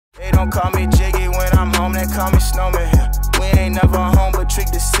don't call me Jiggy when I'm home, they call me Snowman. Yeah. We ain't never home, but treat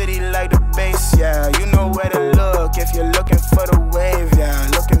the city like the base, yeah. You know where to look if you're looking for the wave, yeah.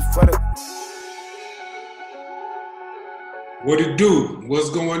 Looking for the... What it do?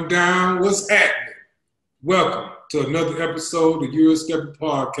 What's going down? What's happening? Welcome to another episode of EuroSteppin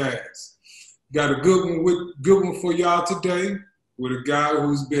Podcast. Got a good one for y'all today with a guy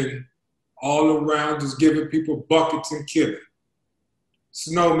who's been all around just giving people buckets and killing.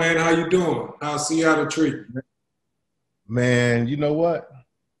 Snow, man, how you doing? How's Seattle treating you? Man, you know what?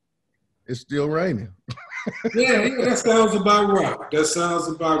 It's still raining. Yeah, that sounds about right.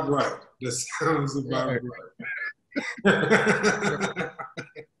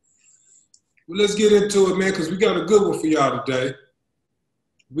 Well, let's get into it, man, because we got a good one for y'all today.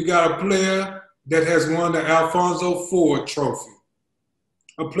 We got a player that has won the Alfonso Ford Trophy.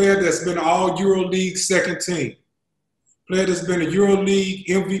 A player that's been all Euroleague second team. Player that's been a Euroleague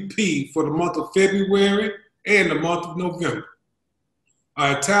MVP for the month of February and the month of November.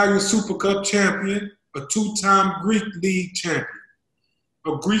 An Italian Super Cup champion, a two-time Greek League champion,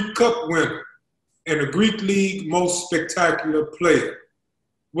 a Greek Cup winner, and a Greek League most spectacular player.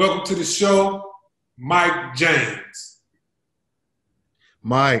 Welcome to the show, Mike James.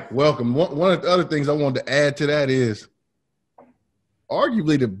 Mike, welcome. One of the other things I wanted to add to that is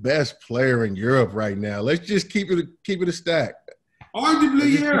arguably the best player in Europe right now. Let's just keep it a stack.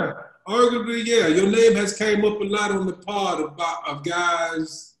 Arguably, yeah. Your name has came up a lot on the pod of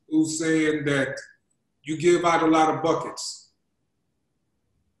guys who saying that you give out a lot of buckets.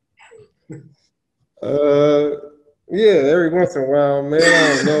 Yeah, every once in a while, man.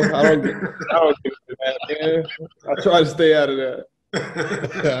 I don't know. I don't get that, man. I try to stay out of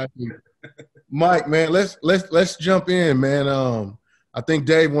that. Mike, man, let's jump in, man. I think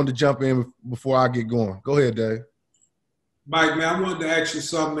Dave wanted to jump in before I get going. Go ahead, Dave. Mike, man, I wanted to ask you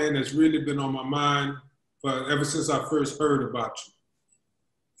something, man, that's really been on my mind ever since I first heard about you.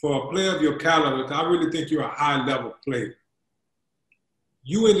 For a player of your caliber, I really think you're a high-level player.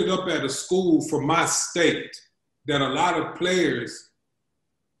 You ended up at a school from my state that a lot of players,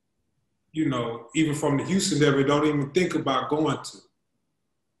 you know, even from the Houston area, don't even think about going to.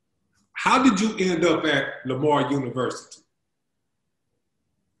 How did you end up at Lamar University?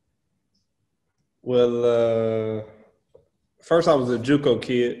 Well, first I was a JUCO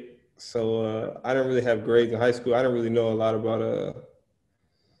kid, so I didn't really have grades in high school. I didn't really know a lot about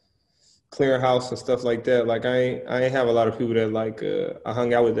clearinghouse and stuff like that. Like I ain't have a lot of people that like I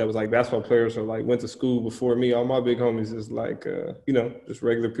hung out with that was like basketball players or like went to school before me. All my big homies is like you know, just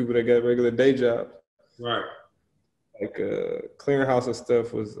regular people that got regular day jobs. Right. Like clearinghouse and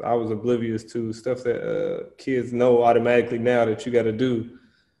stuff I was oblivious to. Stuff that kids know automatically now that you got to do.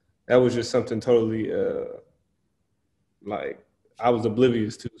 That was just something totally like I was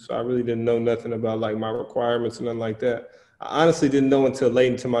oblivious to. So I really didn't know nothing about like my requirements and nothing like that. I honestly didn't know until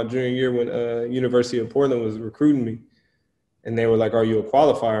late into my junior year when University of Portland was recruiting me. And they were like, are you a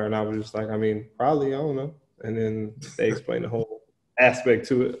qualifier? And I was just like, I mean, probably, I don't know. And then they explained the whole aspect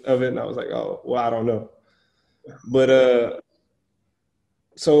of it. And I was like, oh, well, I don't know. But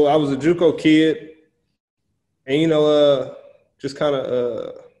so I was a JUCO kid. And, you know, just kind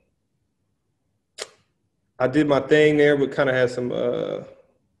of I did my thing there, but kind of had some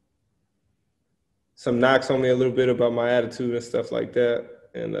knocks on me a little bit about my attitude and stuff like that.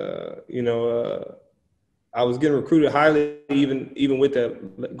 And, you know, I was getting recruited highly even with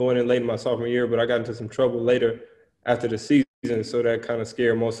that going in late in my sophomore year, but I got into some trouble later after the season. So that kind of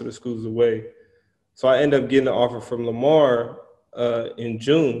scared most of the schools away. So I ended up getting an offer from Lamar in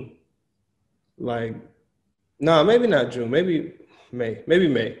June. Like, no, maybe not June, maybe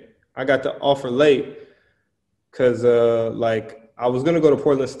May. I got the offer late because like, I was going to go to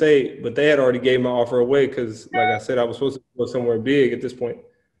Portland State, but they had already gave my offer away because, like I said, I was supposed to go somewhere big at this point.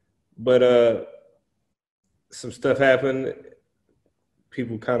 But some stuff happened.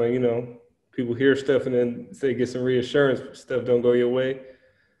 People kind of, you know, people hear stuff and then they get some reassurance. Stuff don't go your way.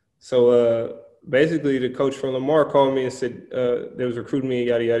 So basically the coach from Lamar called me and said they was recruiting me,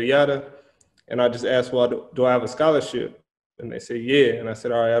 yada, yada, yada. And I just asked, well, do I have a scholarship? And they said, yeah. And I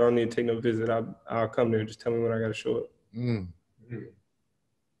said, all right, I don't need to take no visit. I'll come there. Just tell me when I got to show up. Mm.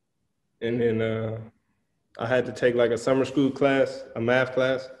 And then I had to take like a summer school class, a math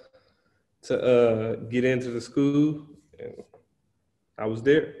class, to get into the school. And I was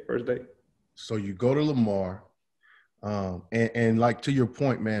there first day. So you go to Lamar, and like to your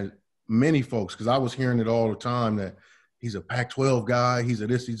point, man, many folks, because I was hearing it all the time that he's a Pac-12 guy, he's a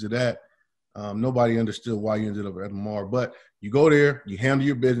this, he's a that. Nobody understood why you ended up at Lamar. But you go there, you handle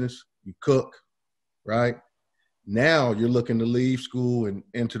your business, you cook, right? Now you're looking to leave school and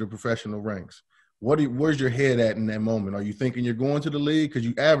enter the professional ranks. Where's your head at in that moment? Are you thinking you're going to the league? Because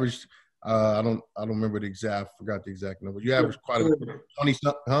you averaged, I don't remember the exact, I forgot the exact number. You averaged quite a 20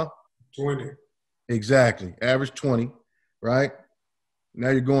 something, huh? 20. Exactly. Average 20, right? Now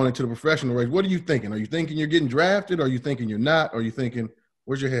you're going into the professional race. What are you thinking? Are you thinking you're getting drafted? Are you thinking you're not? Are you thinking,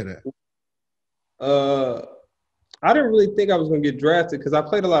 where's your head at? I didn't really think I was going to get drafted because I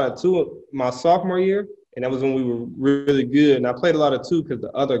played a lot of two my sophomore year, and that was when we were really good. And I played a lot of two because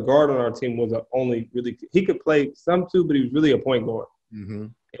the other guard on our team was he could play some two, but he was really a point guard. Mm-hmm.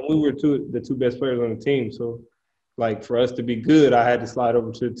 And we were the two best players on the team. So, like, for us to be good, I had to slide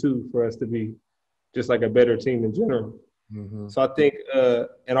over to two for us to be just like a better team in general. Mm-hmm. So I think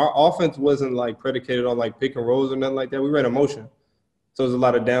and our offense wasn't, like, predicated on, like, pick and rolls or nothing like that. We ran a motion. So there's a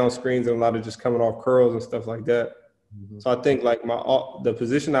lot of down screens and a lot of just coming off curls and stuff like that. Mm-hmm. So I think, like, the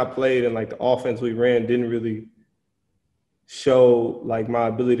position I played and, like, the offense we ran didn't really show, like, my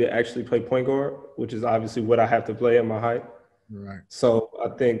ability to actually play point guard, which is obviously what I have to play at my height. Right. So I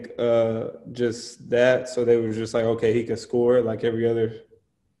think just that. So they were just like, okay, he can score like every other,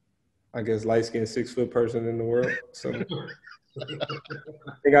 I guess, light-skinned 6-foot person in the world. So I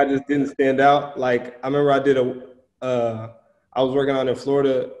think I just didn't stand out. Like, I remember I was working out in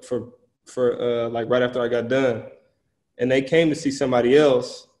Florida for like right after I got done, and they came to see somebody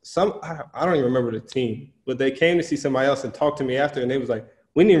else. I don't even remember the team, but they came to see somebody else and talked to me after, and they was like,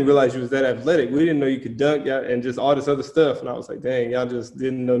 we didn't even realize you was that athletic. We didn't know you could dunk and just all this other stuff. And I was like, dang, y'all just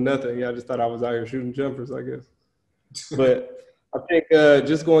didn't know nothing. Y'all just thought I was out here shooting jumpers, I guess. But I think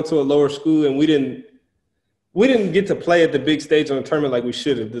just going to a lower school, and we didn't get to play at the big stage on the tournament like we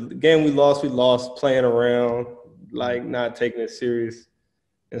should have. The game we lost playing around, like not taking it serious.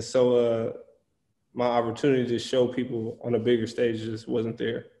 And so my opportunity to show people on a bigger stage just wasn't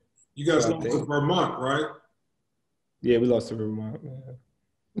there. You guys lost to Vermont, right? Yeah, we lost to Vermont, man.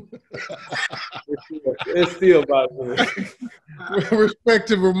 It's still about me. Respect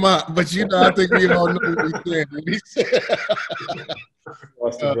to Vermont, but I think we all know what he's saying.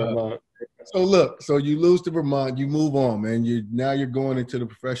 Lost to Vermont. So you lose to Vermont, you move on, man. Now you're going into the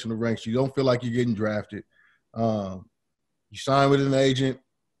professional ranks. You don't feel like you're getting drafted. You sign with an agent.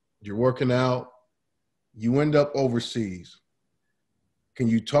 You're working out. You end up overseas. Can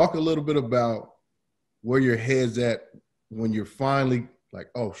you talk a little bit about where your head's at when you're finally like,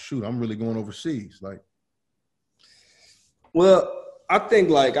 oh, shoot, I'm really going overseas? Like, well, I think,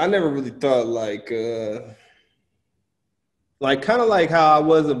 like, I never really thought, like kind of like how I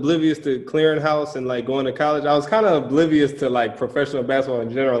was oblivious to clearinghouse and, like, going to college. I was kind of oblivious to, like, professional basketball in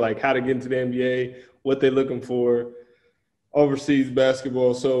general, like how to get into the NBA, what they're looking for, overseas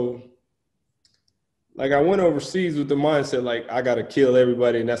basketball. So, like, I went overseas with the mindset, like, I got to kill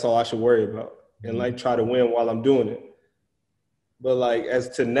everybody and that's all I should worry about and, like, try to win while I'm doing it. But, like, as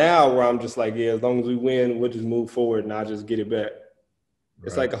to now where I'm just like, yeah, as long as we win, we'll just move forward and I'll just get it back. Right.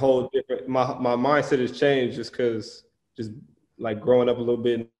 It's like a whole different – my mindset has changed just because just, like, growing up a little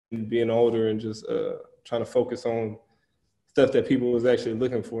bit and being older and just trying to focus on stuff that people was actually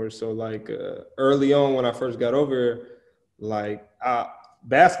looking for. So, like, early on when I first got over here, like,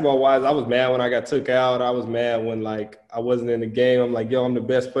 basketball-wise, I was mad when I got took out. I was mad when, like, I wasn't in the game. I'm like, yo, I'm the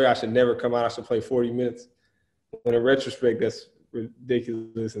best player. I should never come out. I should play 40 minutes. But in retrospect, that's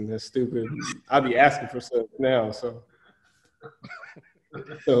ridiculous and that's stupid. I'll be asking for stuff now. So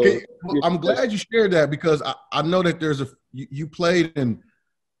I'm glad you shared that because I know that there's you played, and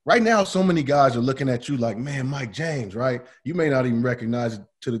right now so many guys are looking at you like, man, Mike James, right? You may not even recognize it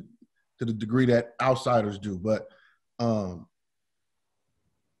to the degree that outsiders do, but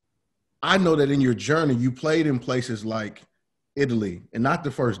I know that in your journey you played in places like Italy and not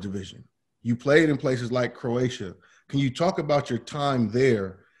the first division. You played in places like Croatia. Can you talk about your time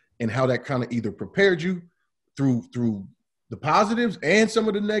there and how that kind of either prepared you through the positives and some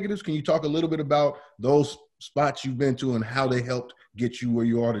of the negatives? Can you talk a little bit about those spots you've been to and how they helped get you where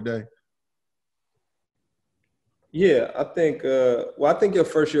you are today? Yeah, I think I think your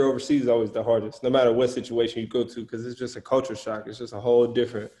first year overseas is always the hardest, no matter what situation you go to, because it's just a culture shock. It's just a whole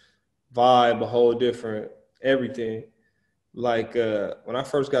different vibe, a whole different everything. Like, when I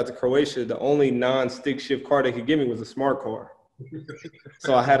first got to Croatia, the only non-stick shift car they could give me was a smart car.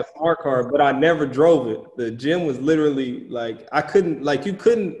 So I had a smart car, but I never drove it. The gym was literally, like,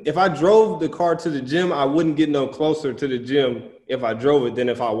 if I drove the car to the gym, I wouldn't get no closer to the gym if I drove it than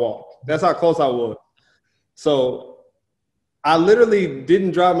if I walked. That's how close I was. So I literally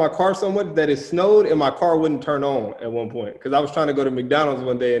didn't drive my car so much that it snowed and my car wouldn't turn on at one point because I was trying to go to McDonald's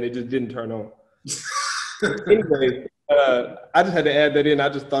one day and it just didn't turn on. Anyway, I just had to add that in. I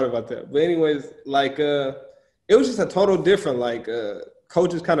just thought about that. But anyways, like, it it was just a total different, like,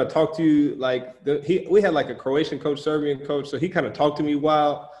 coaches kind of talk to you like we had like a Croatian coach, Serbian coach, so he kind of talked to me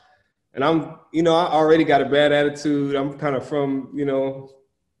wild, and I'm, I already got a bad attitude. I'm kind of from,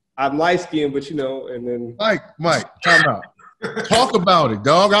 I'm light skinned, but and then Mike, time out. Talk about it,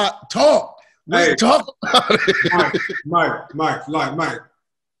 dog. Talk. Hey, talk about it. Mike.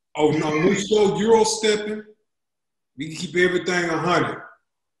 Oh no, we show EuroSteppin. We can keep everything 100.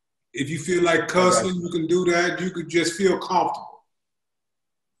 If you feel like cussing, you can do that. You could just feel comfortable.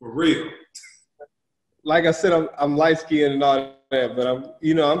 For real. Like I said, I'm light skinned and all that, but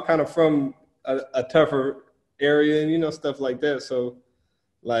I'm kind of from a tougher area and stuff like that. So,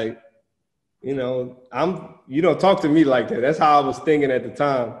 like, you don't talk to me like that. That's how I was thinking at the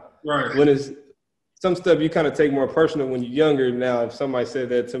time. Right. When it's some stuff you kind of take more personal when you're younger. Now, if somebody said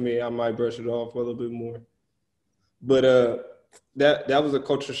that to me, I might brush it off a little bit more. But that was a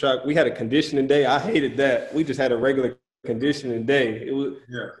culture shock. We had a conditioning day. I hated that. We just had a regular conditioning day. It was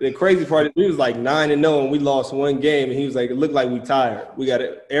the crazy part. We was like 9-0 and we lost one game. And he was like, it looked like we tired. We got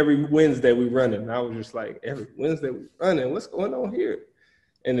it every Wednesday we running. And I was just like, every Wednesday we running. What's going on here?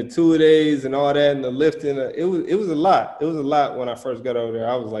 And the 2-a-days and all that and the lifting. It was a lot. It was a lot when I first got over there.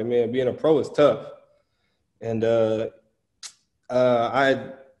 I was like, man, being a pro is tough. And I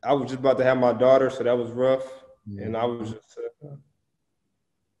was just about to have my daughter, so that was rough. Yeah. And I was just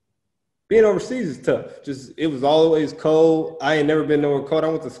being overseas is tough. Just it was always cold. I ain't never been nowhere cold.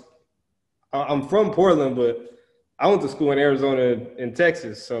 I'm from Portland, but I went to school in Arizona and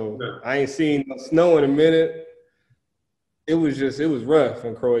Texas, so I ain't seen no snow in a minute. It was rough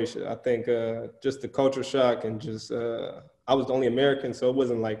in Croatia. I think just the culture shock and just I was the only American, so it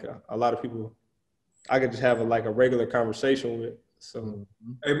wasn't like a lot of people I could just have a regular conversation with. So,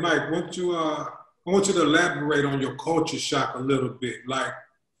 hey Mike, I want you to elaborate on your culture shock a little bit. Like,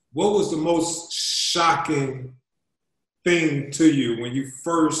 what was the most shocking thing to you when you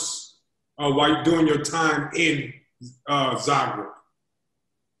first, while you're doing your time in Zagreb?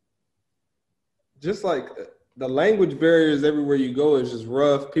 Just like the language barriers everywhere you go is just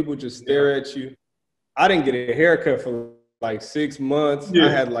rough. People just stare at you. I didn't get a haircut for like 6 months. I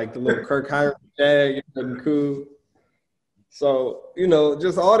had like the little Kirk Heinrich tag. It wasn't cool. So,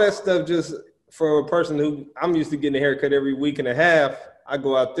 just all that stuff, just for a person who I'm used to getting a haircut every week and a half, I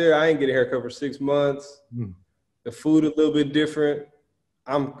go out there, I ain't get a haircut for 6 months. The food a little bit different.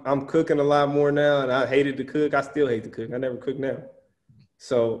 I'm cooking a lot more now, and I hated to cook. I still hate to cook. I never cook now.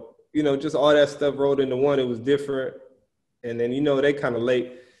 So, just all that stuff rolled into one. It was different. And then, they kind of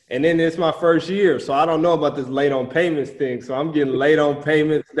late. And then it's my first year, so I don't know about this late on payments thing. So I'm getting late on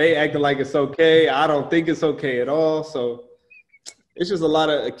payments. They acting like it's okay. I don't think it's okay at all. So it's just a lot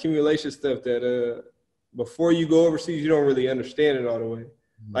of accumulation stuff that before you go overseas, you don't really understand it all the way.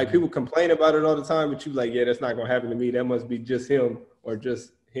 Like, people complain about it all the time, but you're like, yeah, that's not going to happen to me. That must be just him or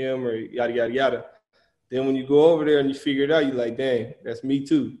yada, yada, yada. Then when you go over there and you figure it out, you're like, dang, that's me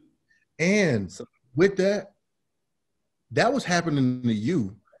too. And with that was happening to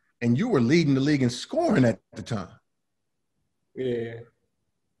you, and you were leading the league in scoring at the time. Yeah.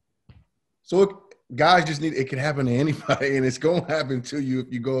 So guys just it can happen to anybody, and it's going to happen to you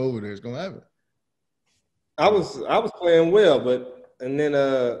if you go over there. It's going to happen. I was playing well, and then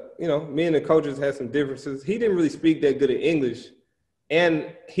me and the coaches had some differences. He didn't really speak that good at English,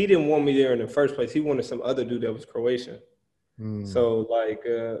 and he didn't want me there in the first place. He wanted some other dude that was Croatian. So like,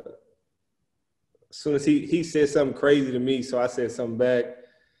 as soon as he said something crazy to me, so I said something back.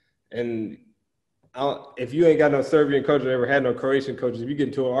 And if you ain't got no Serbian coach or ever had no Croatian coaches, if you get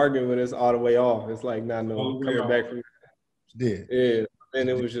into an argument, it's all the way off. It's like, coming back from yeah. And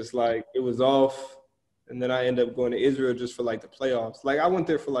it was just like, it was off. And then I ended up going to Israel just for like the playoffs. Like, I went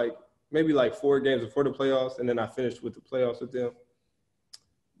there for like maybe like 4 games before the playoffs, and then I finished with the playoffs with them.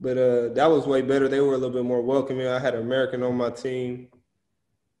 But that was way better. They were a little bit more welcoming. I had an American on my team.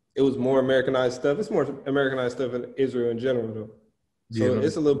 It was more Americanized stuff. It's more Americanized stuff in Israel in general, though. So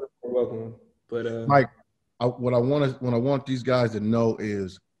it's a little bit more welcoming. But Mike, what I want these guys to know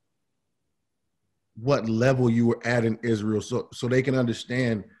is what level you were at in Israel, so they can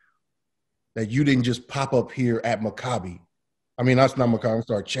understand that you didn't just pop up here at Maccabi. I mean, that's not Maccabi. I'm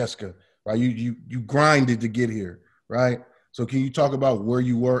sorry, CSKA, right? You grinded to get here, right? So can you talk about where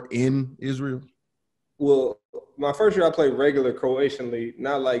you were in Israel? Well, my first year I played regular Croatian league,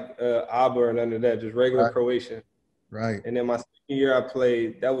 not like ABA or none of that, just regular Croatian. Right. And then my second year I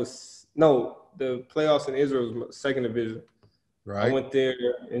played, the playoffs in Israel was second division. Right. I went there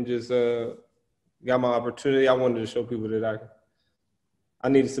and just got my opportunity. I wanted to show people that I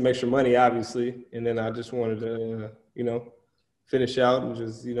needed some extra money, obviously. And then I just wanted to, finish out and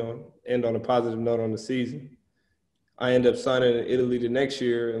just, end on a positive note on the season. I ended up signing in Italy the next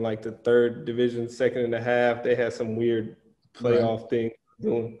year in like the third division, second and a half. They had some weird playoff thing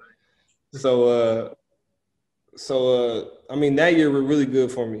doing. So I mean, that year was really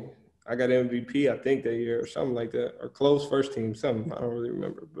good for me. I got MVP, I think, that year or something like that, or close first team, something. I don't really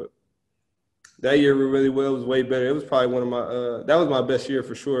remember, but that year we really well. It was way better. It was probably one of my that was my best year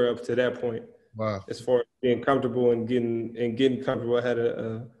for sure up to that point. Wow. As far as being comfortable and getting comfortable, I had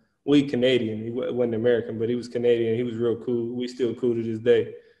a Canadian. He wasn't American, but he was Canadian. He was real cool. We still cool to this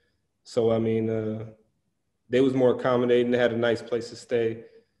day. So I mean, they was more accommodating. They had a nice place to stay,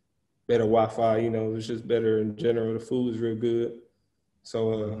 better Wi-Fi. You know, it was just better in general. The food was real good.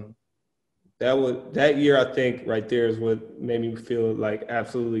 So that year, I think, right there is what made me feel like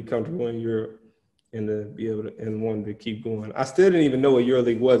absolutely comfortable in Europe and to be able to and wanted to keep going. I still didn't even know what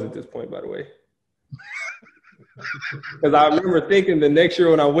EuroLeague was at this point, by the way. Because I remember thinking the next year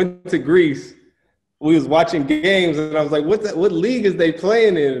when I went to Greece, we was watching games and I was like, what league is they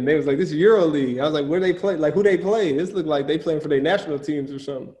playing in? And they was like, this is EuroLeague. I was like, where they play? Like, who they play? This looked like they playing for their national teams or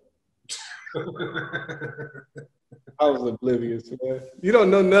something. I was oblivious, man. You don't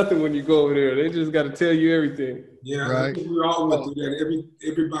know nothing when you go over there. They just got to tell you everything. Yeah, right. I think we all went through that.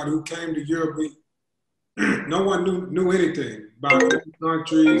 Everybody who came to Europe, no one knew anything about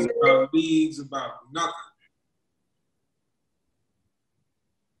countries, about leagues, about nothing.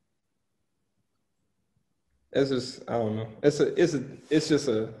 It's just, I don't know. It's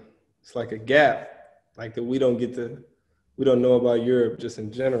like a gap, like that we don't know about Europe just in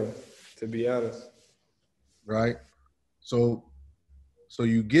general, to be honest. Right. So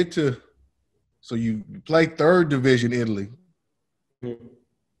you play third division Italy. Mm-hmm.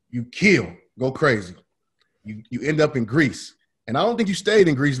 You go crazy. You end up in Greece. And I don't think you stayed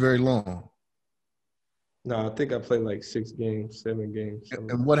in Greece very long. No, I think I played like 6 games, 7 games.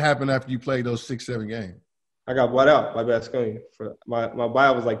 And what happened after you played those 6, 7 games? I got bought out by Baskonia. For my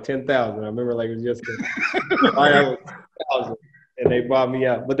buyout was like 10,000. I remember like it was yesterday. Buyout was 10,000, and they bought me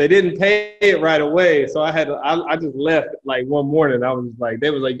out, but they didn't pay it right away. So I just left like one morning. I was like, they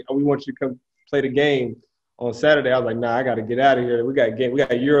was like, we want you to come play the game on Saturday. I was like, nah, I got to get out of here. We got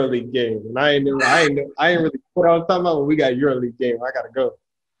EuroLeague game, and I ain't really put on talking about when we got EuroLeague game. I got to go.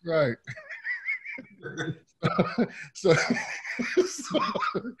 Right. so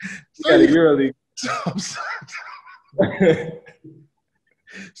got a EuroLeague.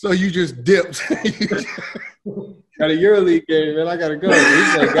 So you just dipped. Got a EuroLeague game, man. I gotta go.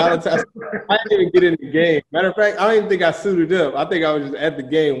 I didn't even get in the game. Matter of fact, I don't even think I suited up. I think I was just at the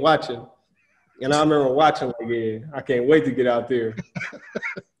game watching. And I remember watching like, yeah, I can't wait to get out there.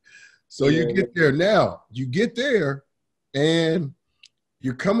 So you get there now. You get there, and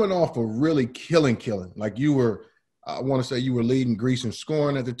you're coming off a really killing. Like you were, I want to say you were leading Greece in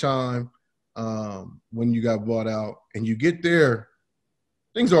scoring at the time. When you got bought out, and you get there,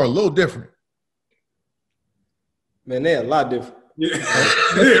 things are a little different. Man, they're a lot different. Yeah.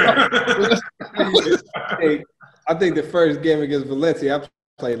 I think the first game against Valencia, I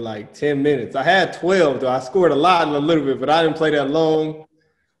played like 10 minutes. I had 12, though. I scored a lot in a little bit, but I didn't play that long.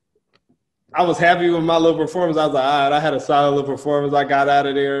 I was happy with my little performance. I was like, all right, I had a solid little performance. I got out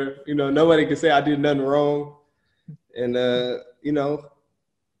of there. You know, nobody could say I did nothing wrong. And, you know,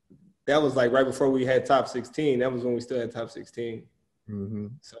 that was like right before we had top 16. That was when we still had top 16. Mm-hmm.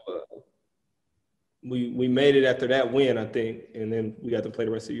 So we made it after that win, I think, and then we got to play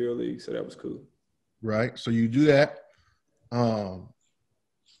the rest of the EuroLeague, so that was cool. Right. So you do that.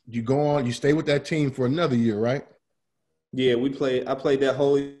 You go on. You stay with that team for another year, right? Yeah, I played that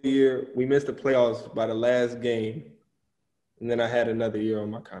whole year. We missed the playoffs by the last game, and then I had another year on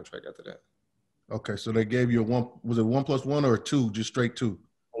my contract after that. Okay, so they gave you was it 1+1 or 2, just straight 2?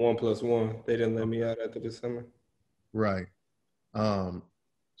 1+1. They didn't let me out after the summer. Right.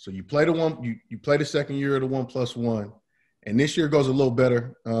 So you play you play the second year of the 1+1, and this year goes a little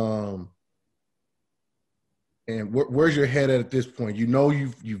better. And where's your head at this point? You know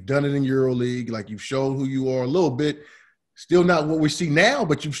you've done it in EuroLeague, like you've shown who you are a little bit. Still not what we see now,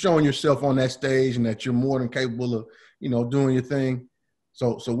 but you've shown yourself on that stage and that you're more than capable of, you know, doing your thing.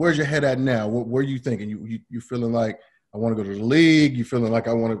 So where's your head at now? Where are you thinking? You feeling like I want to go to the league? You feeling like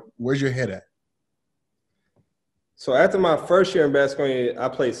where's your head at? So after my first year in Baskonia, I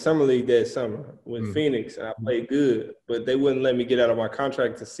played summer league that summer with Phoenix, and I played good, but they wouldn't let me get out of my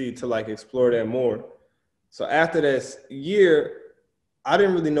contract to like explore that more. So after this year, I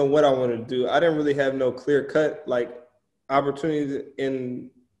didn't really know what I wanted to do. I didn't really have no clear cut like opportunities in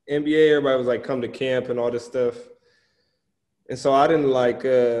NBA. Everybody was like, come to camp and all this stuff. And so I didn't like,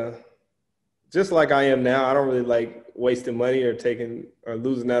 just like I am now, I don't really like wasting money or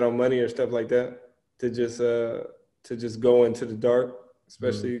losing out on money or stuff like that to just to just go into the dark,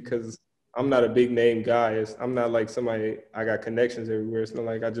 especially because I'm not a big name guy. I'm not like somebody, I got connections everywhere. It's not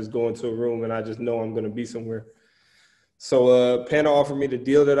like I just go into a room and I just know I'm going to be somewhere. So Pana offered me the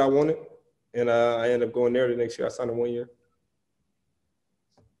deal that I wanted, and I ended up going there the next year. I signed a 1 year.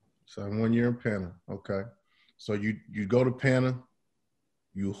 So 1 year in Pana. Okay. So you go to Pana,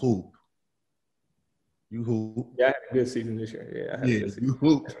 you hoop. You hoop. Yeah, I had a good season this year. Yeah, I had a good season.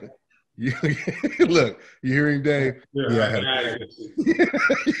 You hoop. Look, you hearing Dave? Yeah, I had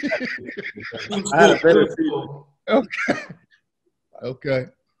a better season. Okay.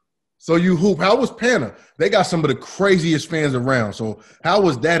 So you hoop. How was Pana? They got some of the craziest fans around. So how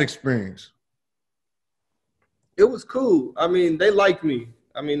was that experience? It was cool. I mean, they liked me.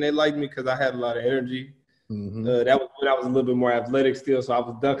 They liked me because I had a lot of energy. Mm-hmm. That was when I was a little bit more athletic still, so I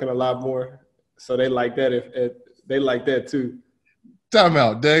was dunking a lot more. So they like that. They like that too. Time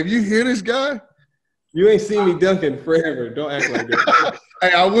out, Dave. You hear this guy? You ain't seen me dunking forever. Don't act like that.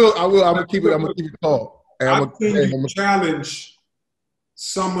 Hey, I will. I'm gonna keep it calm. I think you challenge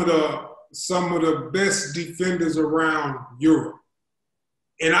some of the best defenders around Europe,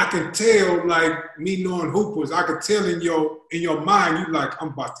 and I can tell, like me knowing hoopers, I could tell in your mind, you like, I'm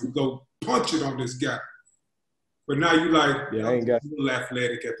about to go punch it on this guy. But now you like, I ain't got a little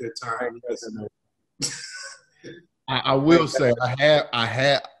athletic at that time. I will say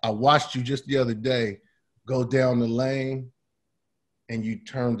I watched you just the other day go down the lane and you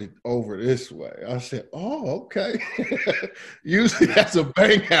turned it over this way. I said, oh, okay. Usually that's a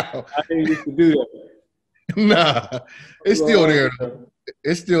bang out. I didn't used to do that. Nah, it's still there though.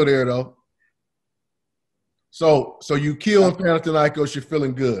 It's still there though. So you kill in Panathinaikos, you're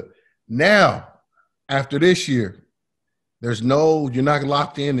feeling good. Now, after this year, you're not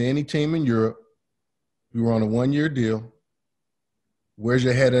locked into any team in Europe. You were on a 1 year deal. Where's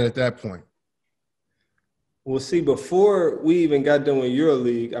your head at that point? Well, see, before we even got done with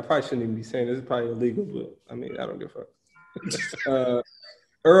Euroleague, I probably shouldn't even be saying this. It's probably illegal, but I don't give a fuck.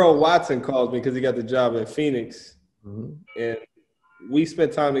 Earl Watson called me because he got the job at Phoenix. Mm-hmm. And we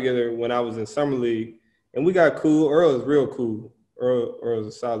spent time together when I was in Summer League, and we got cool. Earl is real cool. Earl is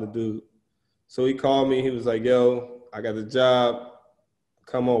a solid dude. So he called me. He was like, yo, I got the job.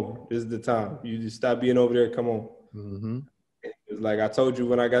 Come over. This is the time. You just stop being over there. Come on. Mm-hmm. It was like I told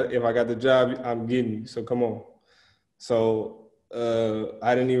you if I got the job, I'm getting you. So come on. So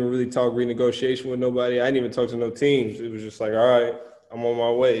I didn't even really talk renegotiation with nobody. I didn't even talk to no teams. It was just like, all right, I'm on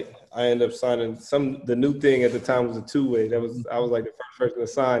my way. I ended up signing the new thing at the time was a two-way. I was like the first person to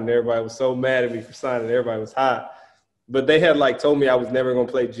sign. And everybody was so mad at me for signing. Everybody was hot. But they had told me I was never going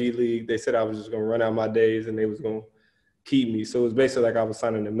to play G League. They said I was just going to run out my days and they was going to keep me. So it was basically like I was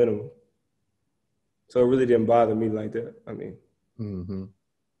signing the minimum. So it really didn't bother me like that. Mm-hmm.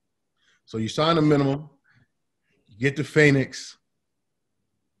 So you sign a minimum, you get to Phoenix,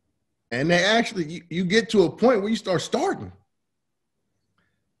 and they actually you get to a point where you start starting.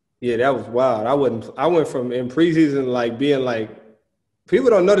 Yeah, that was wild. I went from in preseason being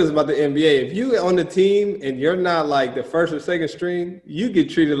people don't know this about the NBA. If you on the team and you're not the first or second string, you get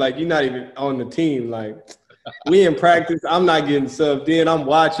treated like you're not even on the team. We in practice, I'm not getting subbed in. I'm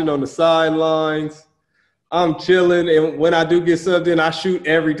watching on the sidelines. I'm chilling, and when I do get subbed in, I shoot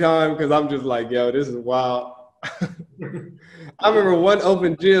every time because I'm just like, yo, this is wild. I remember one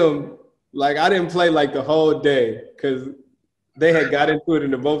open gym, I didn't play the whole day because they had got into it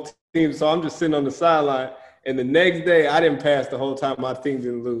in the both teams. So I'm just sitting on the sideline, and the next day I didn't pass the whole time my team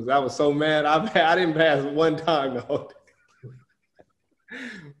didn't lose. I was so mad. I didn't pass one time the whole day.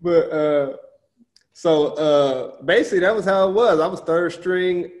 But So basically that was how it was. I was third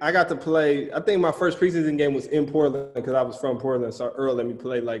string. I got to play, I think my first preseason game was in Portland because I was from Portland. So Earl let me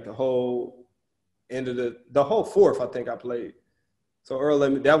play the whole end of the whole fourth, I think I played. So Earl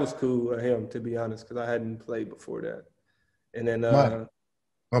let me, that was cool of him, to be honest, because I hadn't played before that. And then my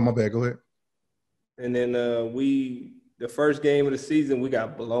bad, go ahead. And then the first game of the season, we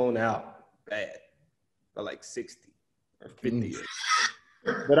got blown out bad by 60 or 50.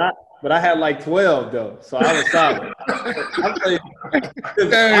 But I had 12 though, so I was solid. I played.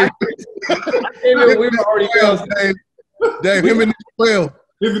 We were already down. Dave, him and 12.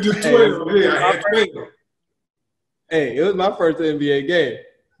 Him and 12. Yeah, I had 12. Hey, it was my first NBA game.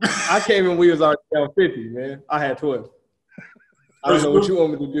 I came in, we was already down 50, man. I had 12. I don't know what you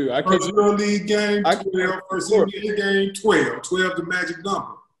want me to do. First Euroleague game, 12. First NBA game, 12. 12 the magic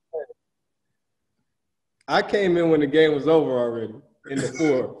number. I came in when the game was over already. In the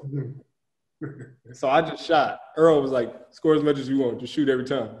fourth. So I just shot. Earl was like, score as much as you want. Just shoot every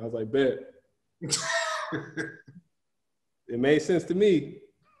time. I was like, bet. It made sense to me.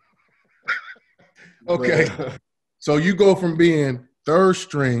 Okay. So you go from being third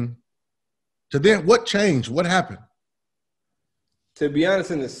string to then what changed? What happened? To be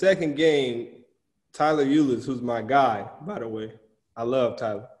honest, in the second game, Tyler Eulis, who's my guy, by the way, I love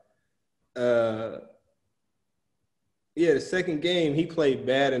Tyler. The second game, he played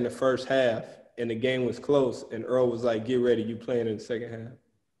bad in the first half, and the game was close, and Earl was like, get ready, you playing in the second half.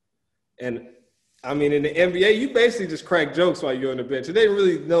 And, I mean, in the NBA, you basically just crack jokes while you're on the bench. There ain't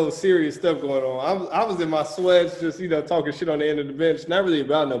really no serious stuff going on. I was in my sweats just, talking shit on the end of the bench, not really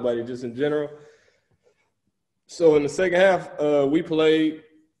about nobody, just in general. So in the second half, we played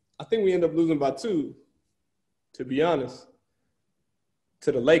 – I think we ended up losing by 2, to be honest,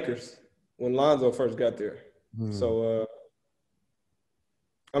 to the Lakers when Lonzo first got there. So,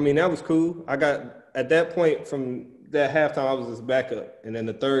 that was cool. At that point from that halftime, I was just backup. And then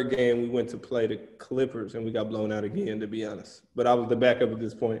the third game, we went to play the Clippers, and we got blown out again, to be honest. But I was the backup at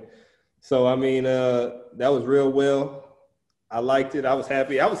this point. So, that was real well. I liked it. I was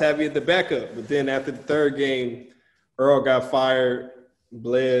happy. I was happy at the backup. But then after the third game, Earl got fired,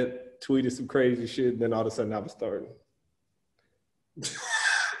 bled, tweeted some crazy shit, and then all of a sudden I was starting.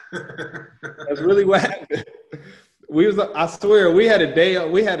 That's really what happened. I swear, we had a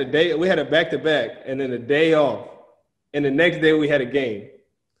back-to-back, and then a day off. And the next day we had a game.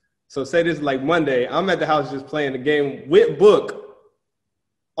 So say this is like Monday, I'm at the house just playing the game with Book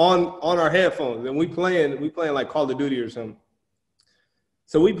on our headphones, and we playing like Call of Duty or something.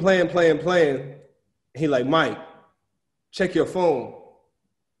 So we playing. He like, Mike, check your phone.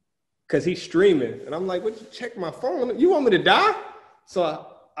 Because he's streaming. And I'm like, what, you check my phone? You want me to die? So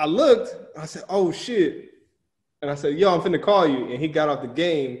I looked. I said, oh, shit. And I said, yo, I'm finna call you. And he got off the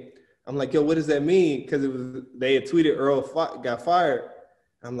game. I'm like, yo, what does that mean? Because they had tweeted Earl got fired.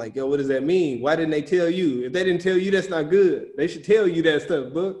 I'm like, yo, what does that mean? Why didn't they tell you? If they didn't tell you, that's not good. They should tell you that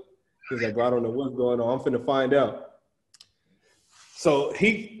stuff, Book. He's like, bro, I don't know what's going on. I'm finna find out. So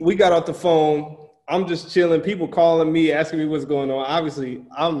we got off the phone. I'm just chilling. People calling me, asking me what's going on. Obviously,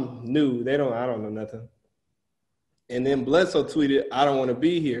 I'm new. I don't know nothing. And then Bledsoe tweeted, I don't want to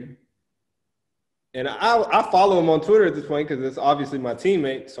be here. And I follow him on Twitter at this point because it's obviously my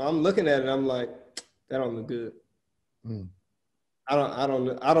teammate. So I'm looking at it and I'm like, that don't look good. I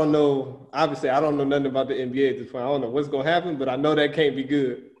don't know. Obviously, I don't know nothing about the NBA at this point. I don't know what's going to happen, but I know that can't be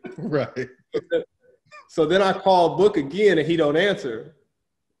good. Right. So then I call Book again and he don't answer.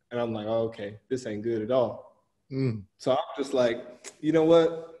 And I'm like, oh, okay, this ain't good at all. So I'm just like, you know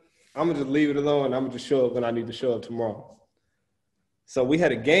what? I'm going to just leave it alone. I'm going to just show up when I need to show up tomorrow. So we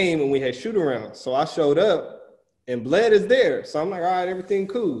had a game and we had shoot-around. So I showed up and Bled is there. So I'm like, all right, everything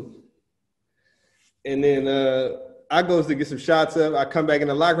cool. And then I goes to get some shots up. I come back in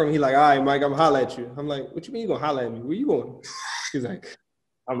the locker room. He like, all right, Mike, I'm going to holler at you. I'm like, what you mean you going to holler at me? Where you going? He's like,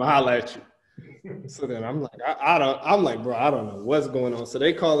 I'm going to holler at you. So then I'm like, I'm like, bro, I don't know what's going on. So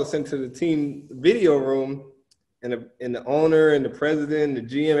they call us into the team video room, and the owner and the president, the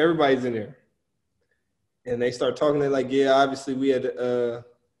GM, everybody's in there. And they start talking. They're like, yeah, obviously we had to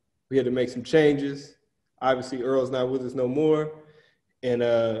make some changes. Obviously Earl's not with us no more, and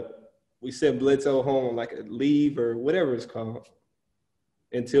we sent Bledsoe home on like a leave or whatever it's called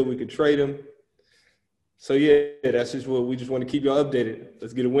until we could trade him. So yeah, that's just what we just want to keep y'all updated.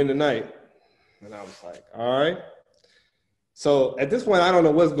 Let's get a win tonight. And I was like, all right. So at this point, I don't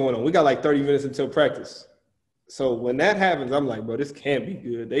know what's going on. We got like 30 minutes until practice. So when that happens, I'm like, bro, this can't be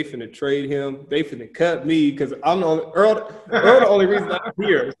good. They finna trade him. They finna cut me because I'm Earl the only reason I'm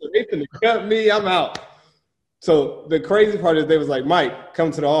here. So they finna cut me. I'm out. So the crazy part is they was like, Mike, come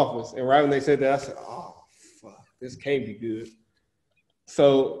to the office. And right when they said that, I said, oh, fuck, this can't be good.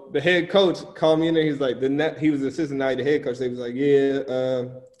 So the head coach called me in there. He's like, he was the assistant, now the head coach. They was like, yeah,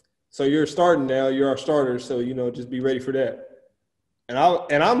 so you're starting now. You're our starter. So, just be ready for that. And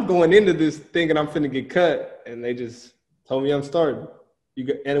I'm going into this thinking I'm finna get cut. And they just told me I'm starting.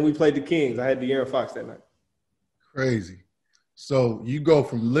 And then we played the Kings. I had De'Aaron Fox that night. Crazy. So you go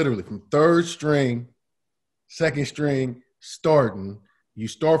from third string, second string, starting. You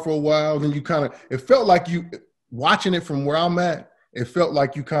start for a while. Then you it felt like watching it from where I'm at, it felt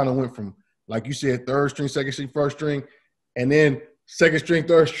like you kind of went from, like you said, third string, second string, first string, and then second string,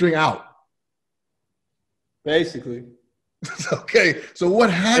 third string out. Basically. Okay. So what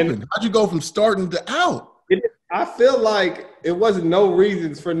happened? How'd you go from starting to out? I feel like it wasn't no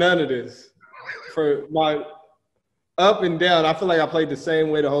reasons for none of this. For my up and down, I feel like I played the same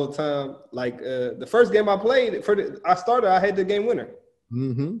way the whole time. Like the first game I played, I had the game winner.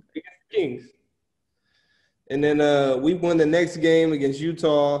 Mm-hmm. Against the Kings. And then we won the next game against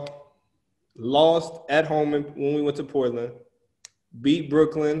Utah, lost at home when we went to Portland, beat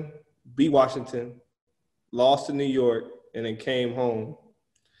Brooklyn, beat Washington, lost to New York, and then came home.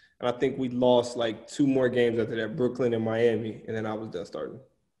 And I think we lost like 2 more games after that, Brooklyn and Miami, and then I was done starting.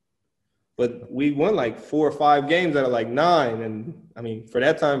 But we won like 4 or 5 games out of like 9. And, I mean, for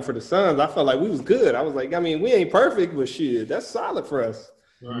that time for the Suns, I felt like we was good. I was like, I mean, we ain't perfect, but shit, that's solid for us.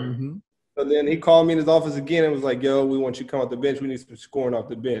 Right. Mm-hmm. So then he called me in his office again and was like, yo, we want you to come off the bench. We need some scoring off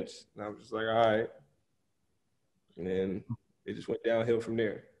the bench. And I was just like, all right. And then it just went downhill from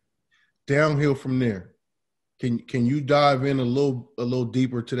there. Downhill from there. Can you dive in a little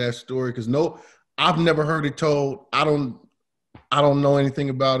deeper to that story? Because I've never heard it told. I don't know anything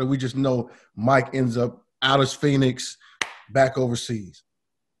about it. We just know Mike ends up out of Phoenix, back overseas.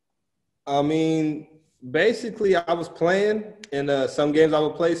 I mean, basically I was playing, and some games I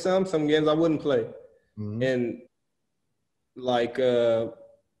would play some games I wouldn't play. Mm-hmm. And like to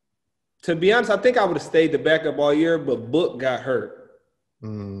be honest, I think I would have stayed the backup all year, but Book got hurt.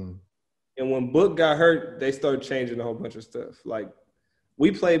 Mm. And when Book got hurt, they started changing a whole bunch of stuff. Like,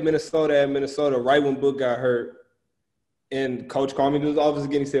 we played Minnesota at Minnesota right when Book got hurt. And Coach called me to his office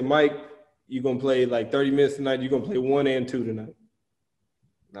again. He said, Mike, you're going to play like 30 minutes tonight. You're going to play 1 and 2 tonight.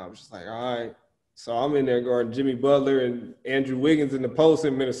 And I was just like, all right. So I'm in there guarding Jimmy Butler and Andrew Wiggins in the post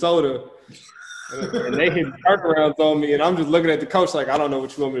in Minnesota. And they hit turnarounds on me. And I'm just looking at the coach like, I don't know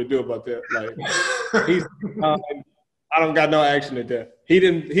what you want me to do about that. Like, I don't got no action at that. He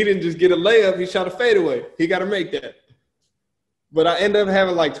didn't just get a layup. He shot a fadeaway. He got to make that. But I ended up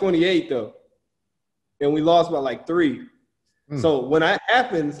having like 28 though, and we lost by like 3. So when that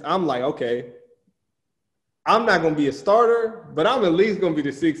happens, I'm like, okay, I'm not gonna be a starter, but I'm at least gonna be the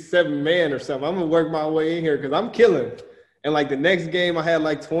 6th, 7th man or something. I'm gonna work my way in here because I'm killing. And like the next game, I had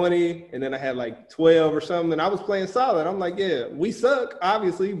like 20, and then I had like 12 or something, and I was playing solid. I'm like, yeah, we suck.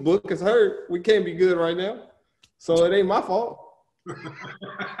 Obviously, Book is hurt. We can't be good right now. So it ain't my fault.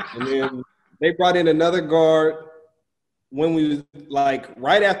 And then they brought in another guard when we was like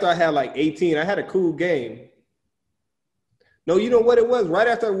right after I had like 18. I had a cool game. No, you know what it was? Right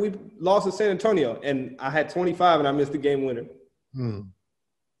after we lost to San Antonio, and I had 25 and I missed the game winner.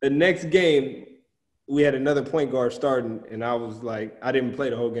 The next game, we had another point guard starting, and I was like, I didn't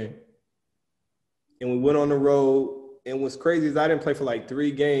play the whole game. And we went on the road, and what's crazy is I didn't play for like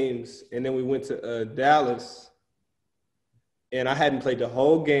 3 games, and then we went to Dallas. And I hadn't played the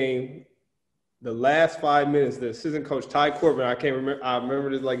whole game. The last 5 minutes, the assistant coach, Ty Corbin, I remember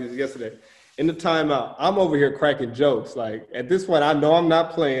this like it was yesterday. In the timeout, I'm over here cracking jokes. Like, at this point, I know I'm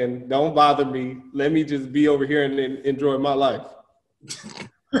not playing. Don't bother me. Let me just be over here and enjoy my life.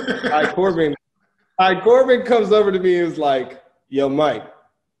 Ty Corbin comes over to me and is like, yo, Mike,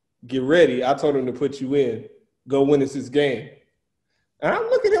 get ready. I told him to put you in. Go win us this game. And I'm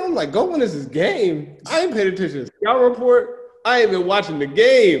looking at him like, go win us this game? I ain't paid attention to the scout report. I ain't been watching the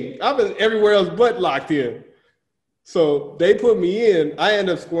game. I've been everywhere else but locked in. So they put me in. I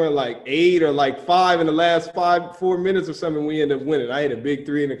ended up scoring like 8 or like 5 in the last 4 minutes or something. We ended up winning. I hit a big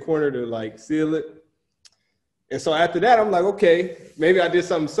 3 in the corner to like seal it. And so after that, I'm like, okay, maybe I did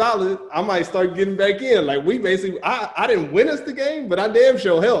something solid. I might start getting back in. Like, we basically, I didn't win us the game, but I damn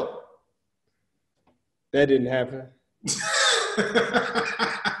sure helped. That didn't happen.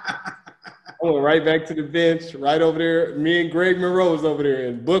 I went right back to the bench, right over there. Me and Greg Monroe was over there,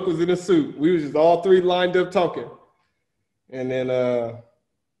 and Book was in a suit. We was just all 3 lined up talking. And then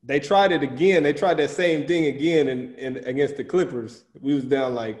they tried it again. They tried that same thing again in against the Clippers. We was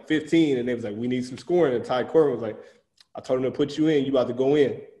down like 15, and they was like, we need some scoring. And Ty Corbin was like, I told him to put you in. You about to go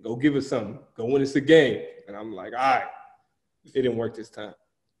in. Go give us something. Go win us a game. And I'm like, all right. It didn't work this time.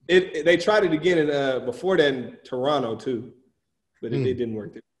 They tried it again before that in Toronto too, but it didn't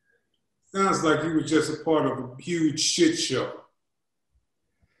work. Sounds like you were just a part of a huge shit show.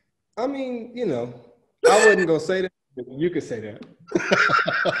 I mean, you know, I wasn't going to say that, but you could say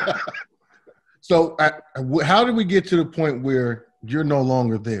that. So how did we get to the point where you're no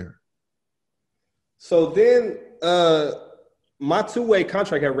longer there? So then my 2-way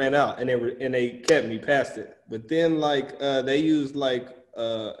contract had ran out, and they kept me past it. But then, like, they used, like,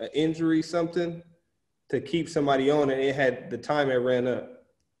 an injury something to keep somebody on, and the time had ran up.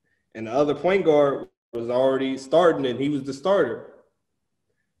 And the other point guard was already starting, and he was the starter.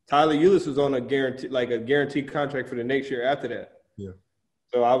 Tyler Ulis was on a guaranteed contract for the next year after that. Yeah.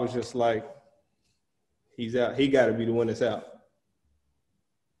 So I was just like, he's out. He got to be the one that's out.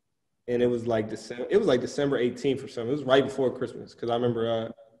 And it was like December 18th or something. It was right before Christmas, because I remember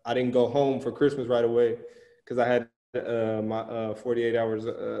I didn't go home for Christmas right away because I had my 48 hours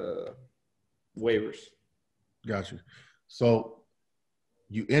waivers. Gotcha. So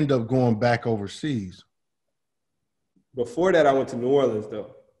you end up going back overseas. Before that, I went to New Orleans,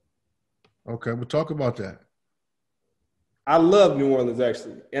 though. Okay, we'll talk about that. I love New Orleans,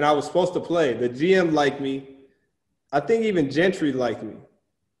 actually, and I was supposed to play. The GM liked me. I think even Gentry liked me,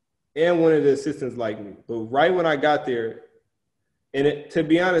 and one of the assistants liked me. But right when I got there, and to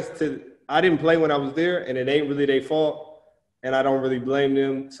be honest, I didn't play when I was there, and it ain't really their fault, and I don't really blame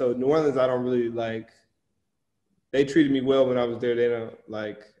them. So New Orleans, I don't really like. They treated me well when I was there. They don't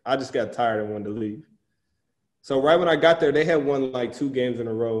like. I just got tired and wanted to leave. So right when I got there, they had won like 2 games in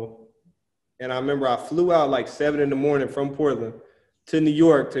a row. And I remember I flew out like 7 in the morning from Portland to New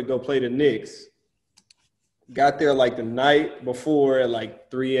York to go play the Knicks. Got there like the night before at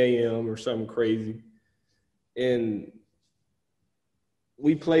like 3 a.m. or something crazy. And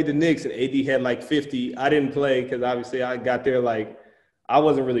we played the Knicks and AD had like 50. I didn't play because obviously I got there like I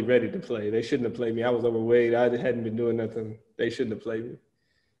wasn't really ready to play. They shouldn't have played me. I was overweight. I hadn't been doing nothing. They shouldn't have played me.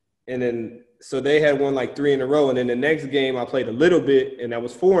 And then so they had won like 3 in a row. And then the next game I played a little bit and that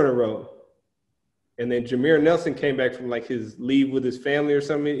was 4 in a row. And then Jameer Nelson came back from like his leave with his family or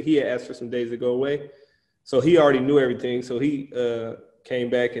something. He had asked for some days to go away. So he already knew everything. So he came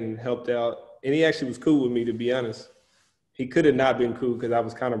back and helped out. And he actually was cool with me, to be honest. He could have not been cool because I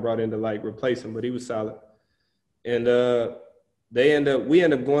was kind of brought in to like replace him, but he was solid. And we end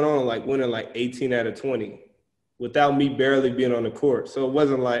up going on like winning like 18 out of 20 without me barely being on the court. So it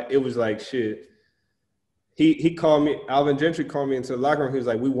wasn't like, it was like shit. He called me, Alvin Gentry called me into the locker room. He was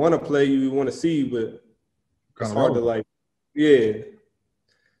like, we want to play you, we want to see you, but it's hard to like, yeah.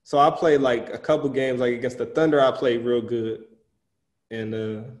 So I played like a couple games, like against the Thunder, I played real good. And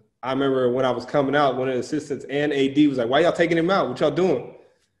I remember when I was coming out, one of the assistants and AD was like, why y'all taking him out? What y'all doing?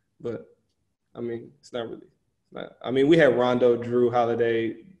 But, I mean, it's not really. I mean, we had Rondo, Drew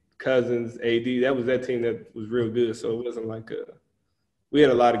Holiday, Cousins, AD. That was that team that was real good. So it wasn't like we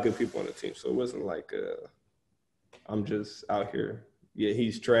had a lot of good people on the team. So it wasn't like I'm just out here. Yeah,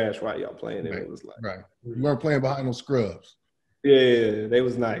 he's trash. Why y'all playing him? Right. It was like. Right. You weren't playing behind those scrubs. Yeah, they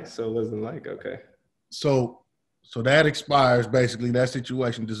was nice. So it wasn't like, okay. So that expires, basically. That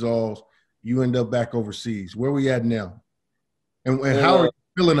situation dissolves. You end up back overseas. Where we at now? And how are you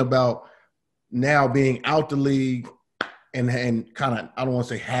feeling about now being out the league and kind of, I don't want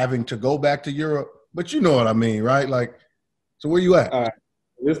to say having to go back to Europe, but you know what I mean, right? Like, so where you at? All right.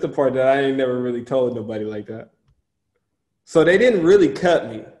 This is the part that I ain't never really told nobody like that. So they didn't really cut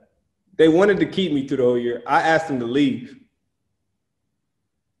me. They wanted to keep me through the whole year. I asked them to leave.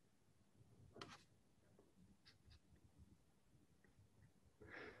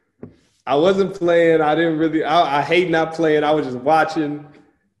 I wasn't playing. I didn't really – I hate not playing. I was just watching.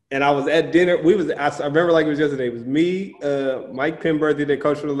 And I was at dinner. I remember like it was yesterday. It was me, Mike Penberthy, that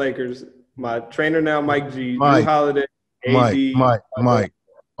coach for the Lakers, my trainer now, Mike G, Drew Holiday, AD. Mike,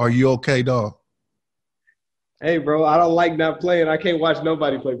 are you okay, dog? Hey, bro, I don't like not playing. I can't watch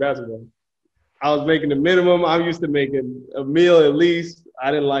nobody play basketball. I was making the minimum. I'm used to making a meal at least.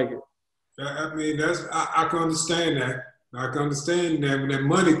 I didn't like it. I mean, I can understand that. I can understand that when that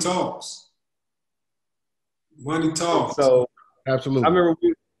money talks. Money talks. So absolutely. I remember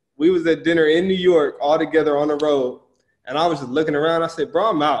we was at dinner in New York all together on the road, and I was just looking around. I said, bro,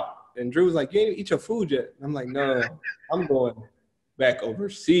 I'm out. And Drew was like, you ain't eat your food yet. And I'm like, no, I'm going back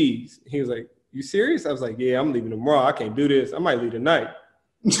overseas. He was like, you serious? I was like, yeah, I'm leaving tomorrow. I can't do this. I might leave tonight.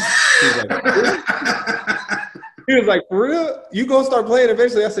 He was like, for real? You gonna start playing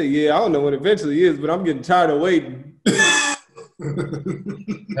eventually? I said, yeah, I don't know when eventually is, but I'm getting tired of waiting. And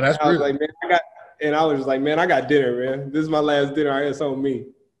that's I was like, man, I was just like, man, I got dinner, man. This is my last dinner. It's on me.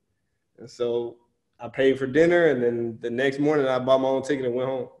 And so I paid for dinner, and then the next morning I bought my own ticket and went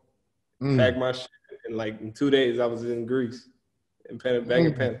home. Packed my shit, and like in 2 days I was in Greece and back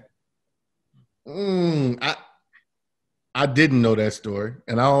in Panama. I didn't know that story,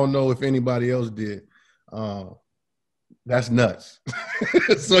 and I don't know if anybody else did. That's nuts.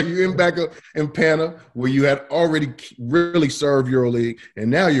 So you back up in Panama where you had already really served EuroLeague, and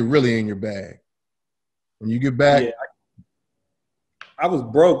now you're really in your bag. When you get back. Yeah, I was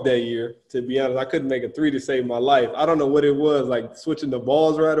broke that year, to be honest. I couldn't make a 3 to save my life. I don't know what it was, like switching the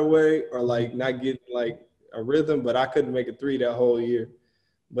balls right away or like not getting like a rhythm, but I couldn't make a 3 that whole year.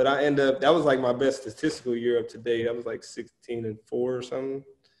 But that was like my best statistical year up to date. I was like 16-4 or something.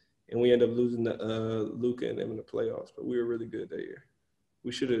 And we ended up losing to Luka and them in the playoffs. But we were really good that year.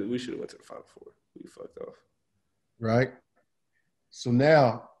 We should have went to the Final Four. We fucked off. Right. So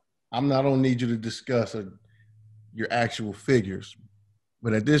now I'm not going to need you to discuss your actual figures.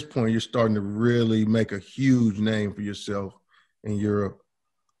 But at this point, you're starting to really make a huge name for yourself in Europe.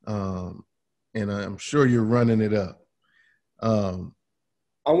 And I'm sure you're running it up.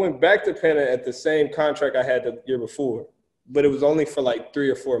 I went back to Panama at the same contract I had the year before, but it was only for like 3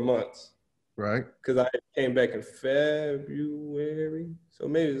 or 4 months. Right. Because I came back in February. So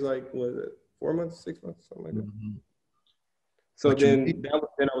maybe it's like, was it 4 months, 6 months, something like that. Mm-hmm. So But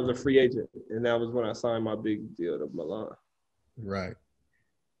then I was a free agent, and that was when I signed my big deal to Milan. Right.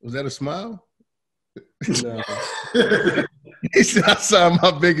 Was that a smile? No. He said, I signed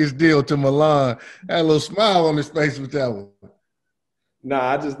my biggest deal to Milan. Had a little smile on his face with that one.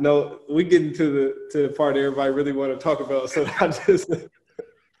 Nah, I just know we get into the part everybody really want to talk about. So I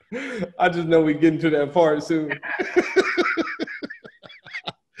just know we get into that part soon.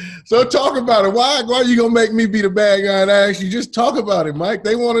 So talk about it. Why are you gonna make me be the bad guy and ask you? Just talk about it, Mike.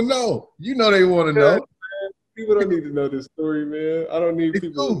 They want to know. You know they want to know. People don't need to know this story, man. I don't need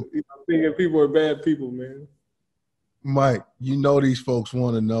people thinking people are bad people, man. Mike, you know these folks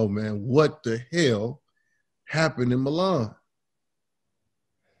want to know, man. What the hell happened in Milan?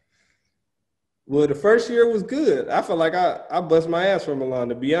 Well, the first year was good. I felt like I bust my ass for Milan.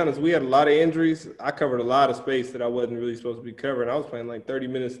 To be honest, we had a lot of injuries. I covered a lot of space that I wasn't really supposed to be covering. I was playing like 30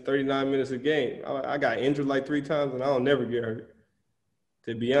 minutes, 39 minutes a game. I got injured like 3 times, and I'll never get hurt,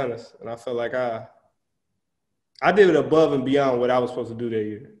 to be honest. And I felt like I did it above and beyond what I was supposed to do that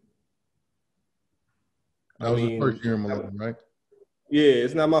year. That was the first year in Milan, right? Yeah,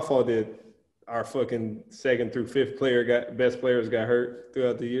 it's not my fault that our fucking 2nd through 5th best players got hurt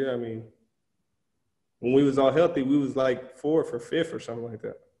throughout the year. I mean, when we was all healthy, we was like 4th or 5th or something like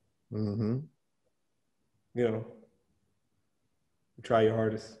that. Mm-hmm. You know, you try your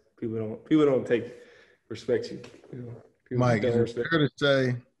hardest. People don't respect you. You know, Mike, is it fair to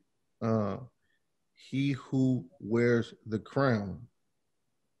say he who wears the crown?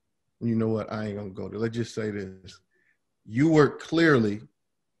 You know what? I ain't gonna go there. Let's just say this: you were clearly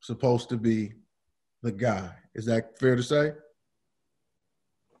supposed to be the guy. Is that fair to say?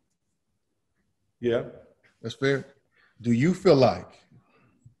 Yeah. That's fair. Do you feel like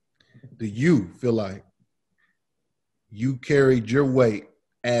you carried your weight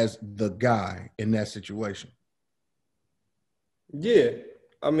as the guy in that situation? Yeah.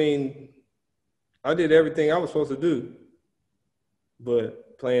 I mean, I did everything I was supposed to do. But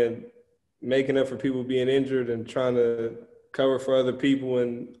making up for people being injured and trying to cover for other people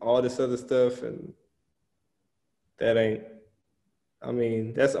and all this other stuff, and that's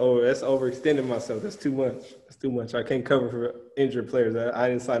overextending myself. That's too much. I can't cover for injured players. I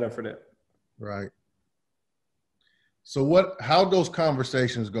didn't sign up for that. Right. So how'd those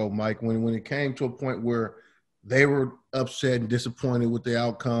conversations go, Mike, when it came to a point where they were upset and disappointed with the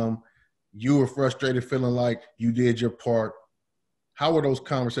outcome, you were frustrated, feeling like you did your part? How were those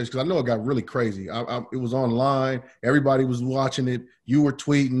conversations? Because I know it got really crazy. It was online. Everybody was watching it. You were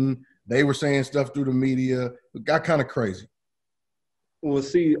tweeting. They were saying stuff through the media. It got kind of crazy. Well,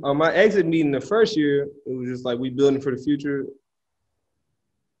 see, on my exit meeting the first year, it was just like we building for the future.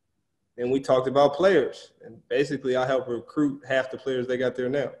 And we talked about players. And basically, I helped recruit half the players they got there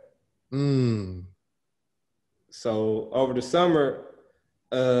now. So over the summer,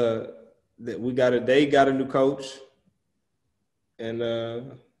 they got a new coach. And,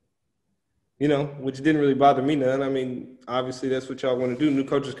 which didn't really bother me none. I mean, obviously that's what y'all want to do. New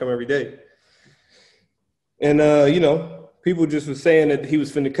coaches come every day. And, people just were saying that he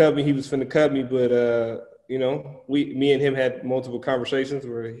was finna cut me. But, me and him had multiple conversations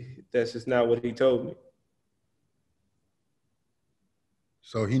where that's just not what he told me.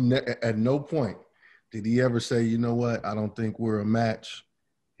 So at no point did he ever say, you know what, I don't think we're a match?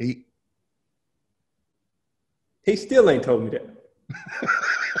 He still ain't told me that.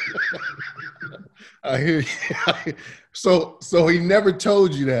 I hear you. So he never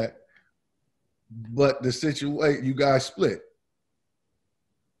told you that, but the situation, you guys split.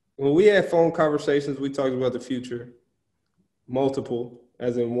 When we had phone conversations, we talked about the future, multiple,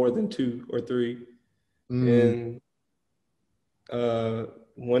 as in more than 2 or 3. And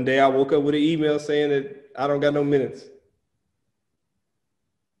one day I woke up with an email saying that I don't got no minutes.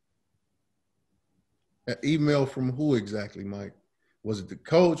 An email from who exactly, Mike? Was it the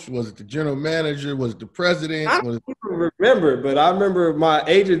coach? Was it the general manager? Was it the president? I don't even remember, but I remember my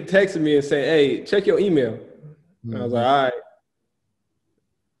agent texting me and saying, hey, check your email. Mm-hmm. I was like, all right.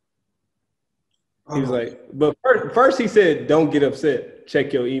 He was like, but first he said, don't get upset.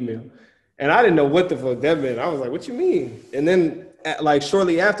 Check your email. And I didn't know what the fuck that meant. I was like, what you mean? And then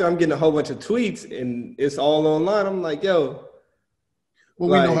shortly after, I'm getting a whole bunch of tweets and it's all online. I'm like, yo.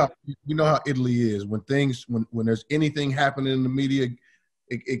 Well, we know how Italy is. When there's anything happening in the media,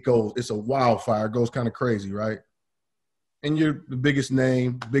 it's a wildfire. It goes kind of crazy, right? And you're the biggest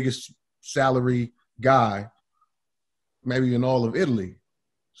name, biggest salary guy, maybe in all of Italy.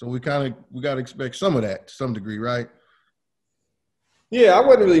 So we got to expect some of that to some degree, right? Yeah, I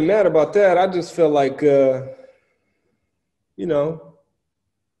wasn't really mad about that. I just felt like, you know.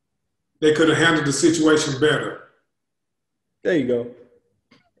 They could have handled the situation better. There you go.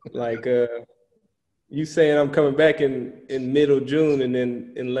 Like you saying I'm coming back in middle June and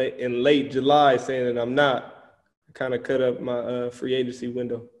then in late July saying that I'm not, kind of cut up my free agency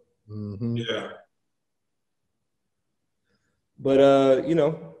window. Mm-hmm. Yeah. But, you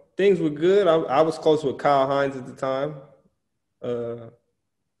know, things were good. I was close with Kyle Hines at the time. You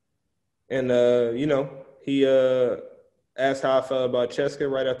know, he asked how I felt about CSKA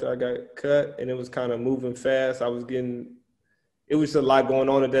right after I got cut, and it was kind of moving fast. It was a lot going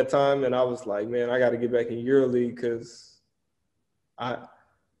on at that time, and I was like, man, I got to get back in EuroLeague because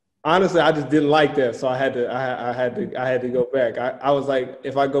honestly, I just didn't like that, so I had to go back. I was like,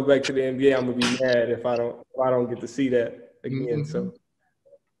 if I go back to the NBA, I'm gonna be mad if I don't get to see that again. Mm-hmm.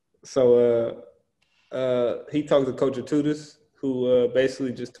 So he talked to Coach Atutis, who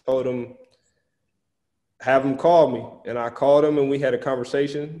basically just told him, have him call me, and I called him, and we had a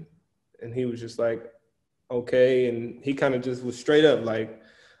conversation, and he was just like, okay, and he kind of just was straight up like,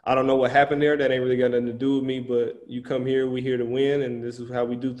 I don't know what happened there. That ain't really got nothing to do with me, but you come here, we here to win, and this is how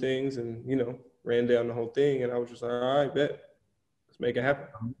we do things, and, you know, ran down the whole thing, and I was just like, all right, bet. Let's make it happen.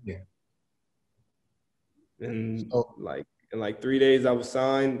 Yeah. And in like 3 days I was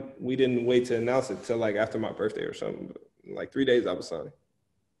signed. We didn't wait to announce it till like after my birthday or something, but in like 3 days I was signed.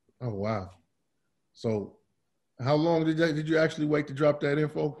 Oh, wow. So how long did you actually wait to drop that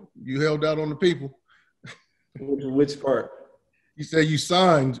info? You held out on the people. Which part? You said you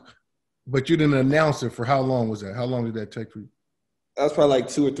signed, but you didn't announce it for how long was that? How long did that take for you? That was probably like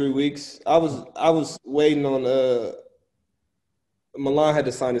 2 or 3 weeks. I was waiting on Milan had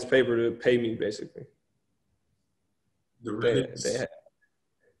to sign this paper to pay me basically. They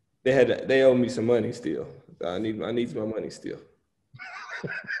owe me some money still. I need my money still.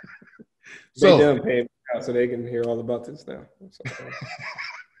 They done paying me out so they can hear all about this now.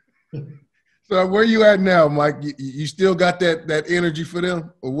 So where you at now, Mike? You still got that energy for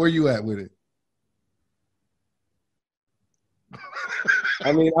them, or where you at with it?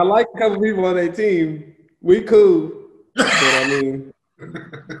 I mean, I like a couple people on their team. We cool, but I mean,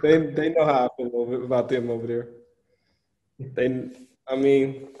 they know how I feel about them over there. I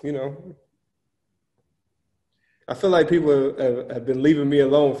mean, you know, I feel like people have been leaving me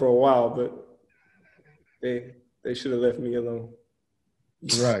alone for a while, but they should have left me alone.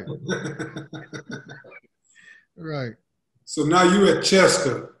 Right. Right. So now you at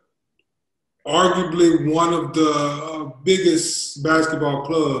CSKA, arguably one of the biggest basketball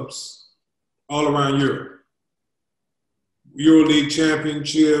clubs all around Europe. EuroLeague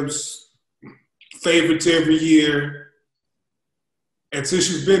championships, favorites every year. And since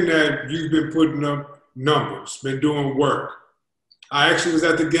you've been there, you've been putting up numbers, been doing work. I actually was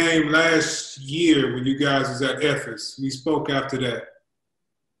at the game last year when you guys was at Ephes. We spoke after that.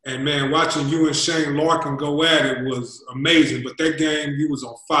 And, man, watching you and Shane Larkin go at it was amazing. But that game, you was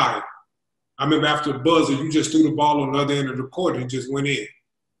on fire. I remember after the buzzer, you just threw the ball on the other end of the court and it just went in.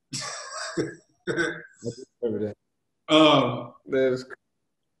 I remember that.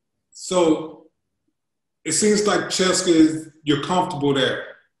 So it seems like CSKA you're comfortable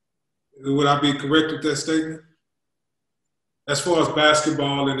there. Would I be correct with that statement? As far as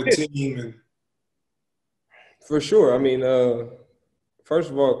basketball and the team? And For sure. I mean, first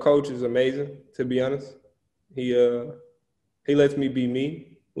of all, coach is amazing, to be honest. He lets me be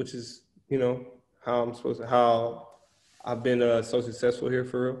me, which is, you know, how I've been so successful here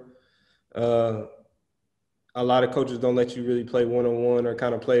for real. A lot of coaches don't let you really play one-on-one or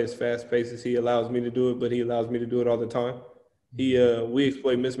kind of play as fast-paced as he allows me to do it, but he allows me to do it all the time. We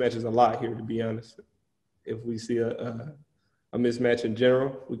exploit mismatches a lot here, to be honest. If we see a mismatch in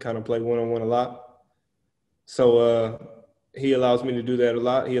general, we kind of play one-on-one a lot. So he allows me to do that a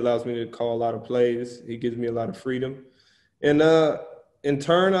lot. He allows me to call a lot of plays. He gives me a lot of freedom. And in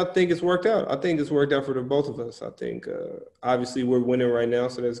turn, I think it's worked out. I think it's worked out for the both of us. I think obviously we're winning right now,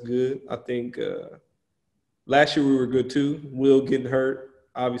 so that's good. I think last year we were good too. Will getting hurt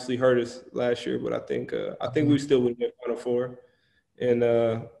obviously hurt us last year, but I think we still would get Final Four. And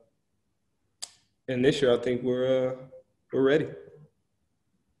this year I think we're ready.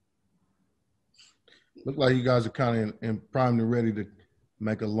 Look like you guys are kind of primed and ready to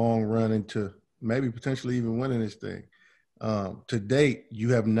make a long run into maybe potentially even winning this thing. To date,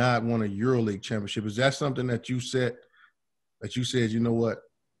 you have not won a EuroLeague championship. Is that something that you said, you know what,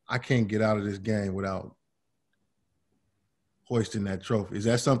 I can't get out of this game without hoisting that trophy? Is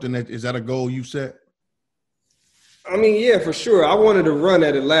that something is that a goal you set? I mean, yeah, for sure. I wanted to run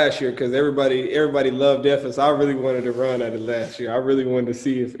at it last year because everybody loved Efforts. I really wanted to run at it last year. I really wanted to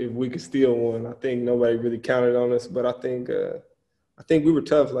see if we could steal one. I think nobody really counted on us, but I think we were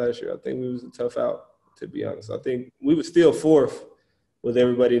tough last year. I think we was a tough out, to be honest. I think we were still fourth with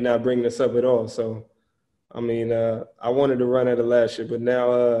everybody not bringing us up at all. So, I mean, I wanted to run at it last year, but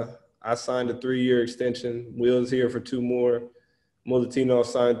now I signed a 3-year extension. Will's here for 2 more. Molitino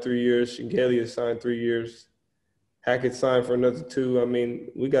signed 3 years. Shingelia signed 3 years. Hackett signed for another 2. I mean,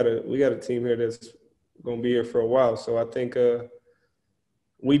 we got a team here that's going to be here for a while. So I think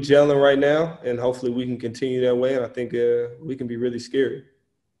we gelling right now, and hopefully we can continue that way. And I think we can be really scary.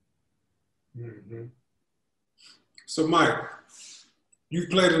 Mm-hmm. So, Mike, you've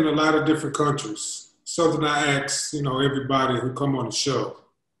played in a lot of different countries. Something I ask, everybody who come on the show.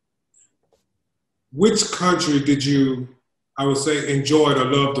 Which country did you, I would say, enjoyed or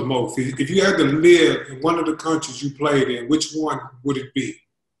loved the most? If you had to live in one of the countries you played in, which one would it be?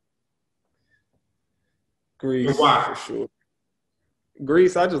 Greece, and why? For sure.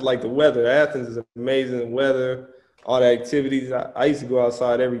 Greece, I just like the weather. Athens is amazing weather, all the activities. I used to go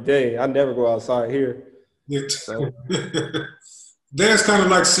outside every day. I never go outside here. So. That's kind of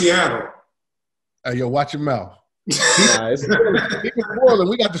like Seattle. Hey, yo, watch your mouth. Even Portland,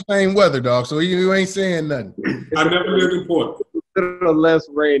 we got the same weather, dog. So you ain't saying nothing. I never lived in Portland. A little less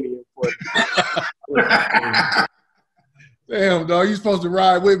rainy in Portland. Damn, dog, you supposed to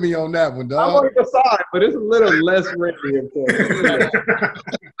ride with me on that one, dog. I'm on the side, but it's a little less rainy in Portland.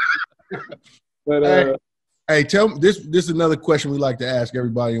 But hey, tell me this. This is another question we like to ask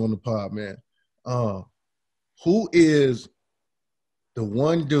everybody on the pod, man. Who is the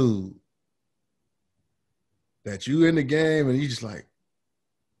one dude that you in the game and you just like,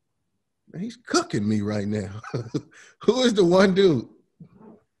 man, he's cooking me right now? Who is the one dude?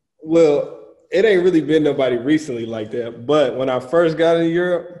 Well, it ain't really been nobody recently like that. But when I first got into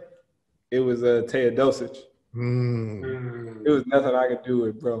Europe, it was Teodosic. It was nothing I could do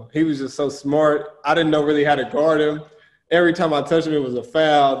with, bro. He was just so smart. I didn't know really how to guard him. Every time I touched him, it was a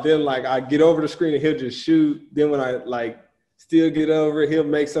foul. Then, I get over the screen and he'll just shoot. Then when I, still get over it, he'll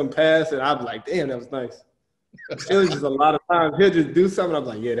make some pass, and I'm like, damn, that was nice. It was just a lot of times he'll just do something. I'm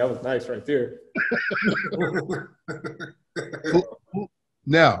like, yeah, that was nice right there.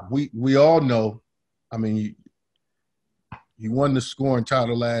 Now, we all know, I mean, you won the scoring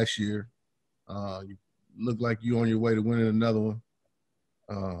title last year. You look like you on your way to winning another one.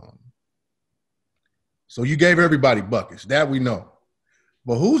 So you gave everybody buckets. That we know.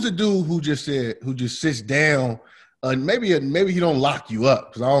 But who's the dude who just sits down? Maybe he don't lock you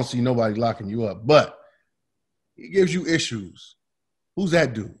up, because I don't see nobody locking you up. But he gives you issues. Who's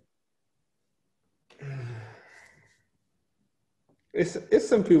that dude? It's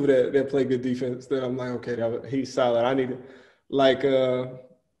some people that play good defense that I'm like, okay, he's solid. I need to, like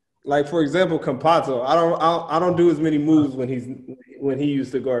for example, Campazzo. I don't do as many moves when he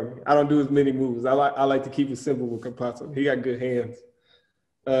used to guard me. I don't do as many moves. I like to keep it simple with Campazzo. He got good hands.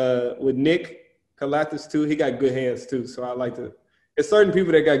 With Nick Calathis too, he got good hands too. So I like to. It's certain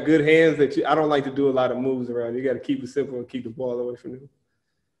people that got good hands that I don't like to do a lot of moves around. You got to keep it simple and keep the ball away from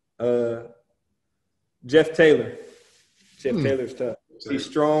him. Jeff Taylor. Jeff Taylor's tough. He's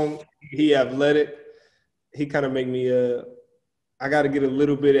strong. He athletic. He kind of make me I got to get a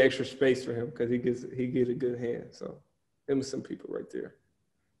little bit of extra space for him because he get a good hand. So them are some people right there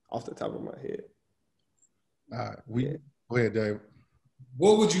off the top of my head. All right. Go ahead, Dave.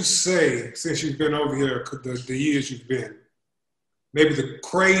 What would you say, since you've been over here, the years you've been, maybe the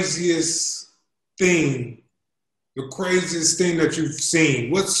craziest thing that you've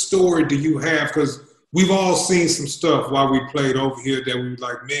seen? What story do you have? Because we've all seen some stuff while we played over here that we were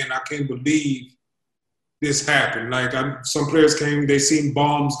like, man, I can't believe this happened. Some players came, they seen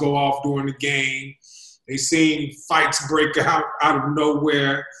bombs go off during the game. They seen fights break out of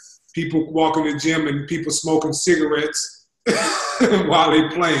nowhere. People walking the gym and people smoking cigarettes while they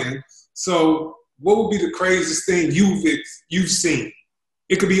playing. So what would be the craziest thing you've seen?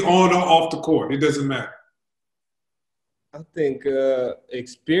 It could be on or off the court. It doesn't matter. I think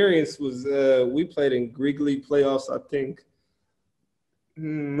experience was we played in Greek League playoffs, I think,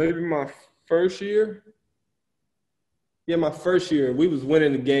 maybe my first year. Yeah, my first year. We was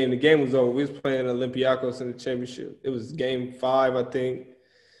winning the game. The game was over. We was playing Olympiacos in the championship. It was game 5, I think.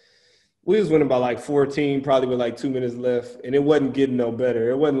 We was winning by 14, probably with 2 minutes left, and it wasn't getting no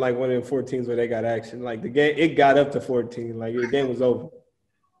better. It wasn't like one of them 14s where they got action. The game, it got up to 14. The game was over.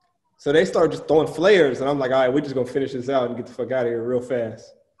 So they started just throwing flares, and I'm like, all right, we're just going to finish this out and get the fuck out of here real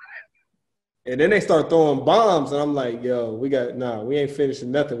fast. And then they start throwing bombs, and I'm like, yo, we ain't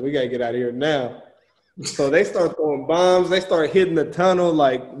finishing nothing. We got to get out of here now. So they start throwing bombs. They start hitting the tunnel.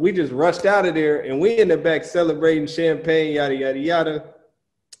 Like, we just rushed out of there, and we in the back celebrating champagne, yada, yada, yada.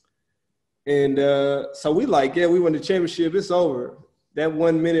 And so we like, yeah, we won the championship. It's over. That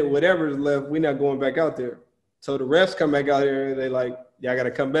 1 minute, whatever is left, we're not going back out there. So the refs come back out there, and they like, y'all got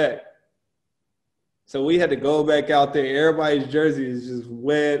to come back. So we had to go back out there. Everybody's jersey is just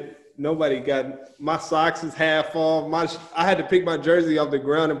wet. Nobody got – my socks is half off. I had to pick my jersey off the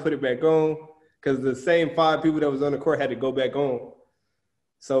ground and put it back on because the same 5 people that was on the court had to go back on.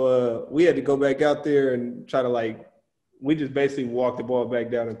 So we had to go back out there and try to, like – we just basically walked the ball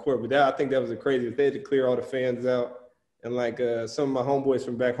back down the court. But I think that was the craziest. They had to clear all the fans out. And, like, some of my homeboys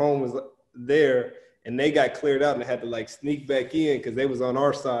from back home was there, and they got cleared out and had to, like, sneak back in because they was on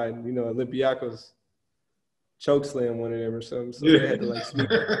our side. You know, Olympiacos chokeslam one of them or something. So they had to, like, sneak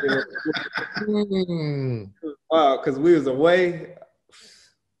back in. Wow, because we was away.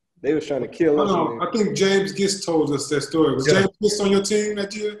 They was trying to kill us. I think James Gist told us that story. Was James Gist on your team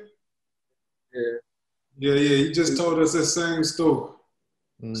that year? Yeah. Yeah, he just told us that same story.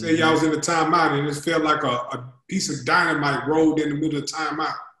 Say y'all was in the timeout and it felt like a piece of dynamite rolled in the middle of the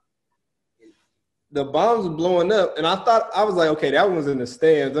timeout. The bombs were blowing up, and I was like, okay, that one's in the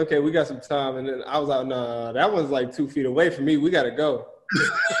stands. Okay, we got some time. And then I was like, nah, that one's like 2 feet away from me. We got to go.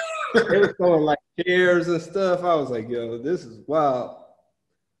 They were throwing like chairs and stuff. I was like, yo, this is wild.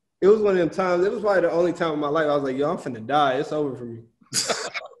 It was one of them times. It was probably the only time in my life I was like, yo, I'm finna die. It's over for me.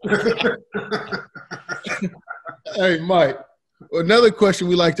 Hey, Mike, another question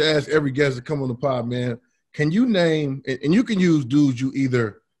we like to ask every guest to come on the pod, man. Can you name, and you can use dudes you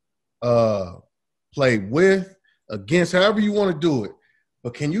either play with, against, however you want to do it,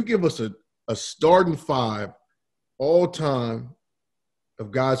 but can you give us a starting 5 all time of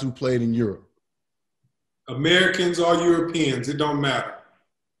guys who played in Europe? Americans or Europeans, it don't matter.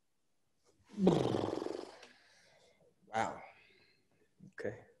 Wow.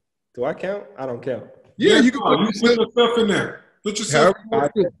 Okay. Do I count? I don't count. Yeah, you can put yourself in there. Put yourself in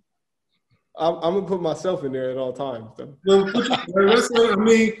there. I'm going to put myself in there at all times. So. I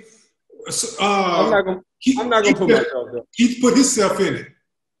mean, I'm not going to put myself there. Keith put himself in it.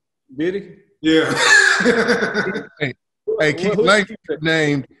 Did he? Yeah. Hey, Keith Langford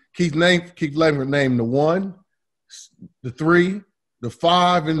named the 1, the 3, the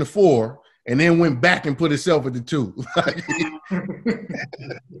 5, and the 4, and then went back and put himself at the 2.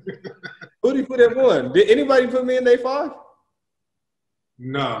 Who did he put at 1? Did anybody put me in their 5?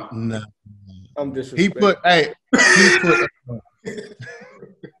 No. I'm disrespectful.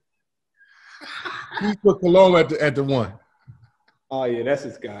 He put Cologne at the 1. Oh yeah, that's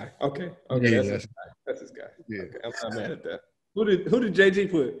his guy. Okay, yeah, that's his guy. Yeah. Okay, I'm not mad at that. Who did JG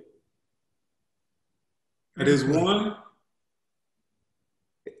put? At his 1?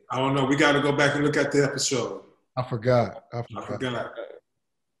 I don't know. We got to go back and look at the episode. I forgot.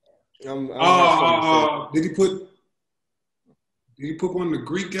 Did he put one of the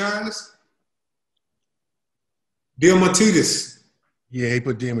Greek guys? Diamantidis. Yeah, he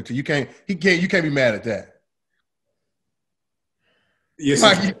put Diamantidis. You can't be mad at that. Yes.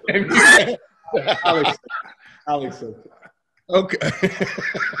 I'll accept it. Okay.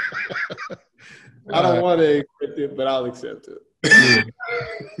 I don't want to accept it, but I'll accept it. Yeah.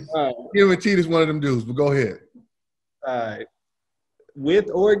 All right. Diamantidis is one of them dudes, but go ahead. All right.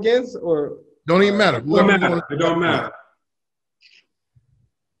 With or against, or don't even matter. It don't matter.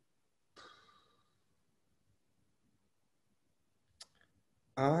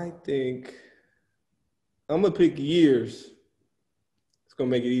 I think I'm gonna pick years. It's gonna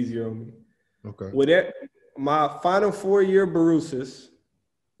make it easier on me. Okay. With that, my final 4-year Borussis.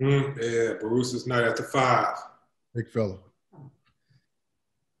 Yeah, Borussis not at the 5. Big fella.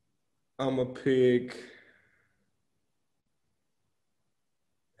 I'm gonna pick.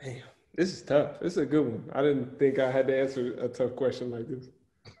 Damn, this is tough. This is a good one. I didn't think I had to answer a tough question like this.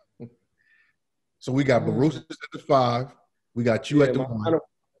 So we got Borussis at the 5. We got you at the 1.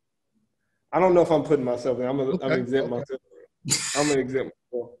 I don't know if I'm putting myself in. I'm gonna exempt myself. I'm gonna exempt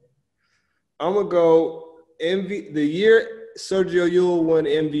myself. I'm gonna go the year Sergio Llull won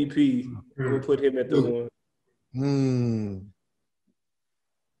MVP. I'm gonna put him at the 1.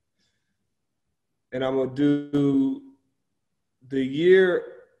 And I'm gonna do the year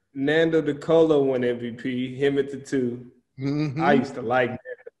Nando De Colo won MVP. Him at the 2. Mm-hmm. I used to like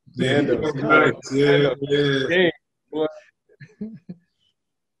Nando. Yeah.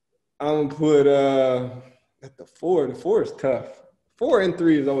 I'm gonna put at the 4. The 4 is tough. 4 and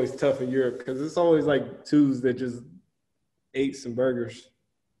 3 is always tough in Europe because it's always like 2s that just ate some burgers.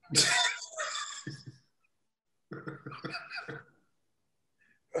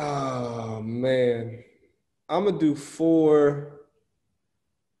 Oh man, I'm gonna do 4.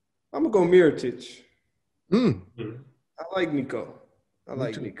 I'm gonna go Mirotic. I like Nico.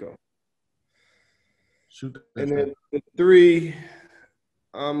 Nico. Shoot. And then the 3,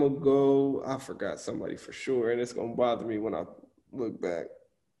 I'm gonna go. I forgot somebody for sure, and it's gonna bother me when I look back.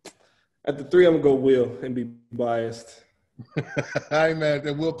 At the 3, I'm gonna go Will and be biased. I ain't mad at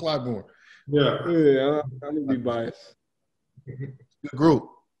that. Will Clyburn. Yeah, I'm gonna be biased. Good group.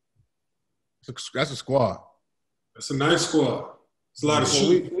 That's a squad. That's a nice squad. It's a lot of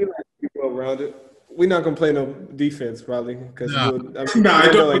shooting. We like to be well-rounded. We're not gonna play no defense probably because it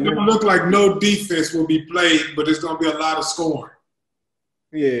don't look like no defense will be played, but it's gonna be a lot of scoring.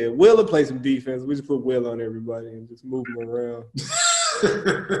 Yeah, Will will play some defense. We just put Will on everybody and just move them around.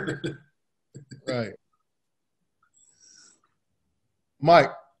 Right.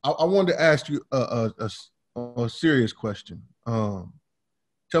 Mike, I wanted to ask you a serious question.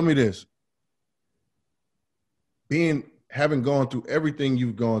 Tell me this. Having gone through everything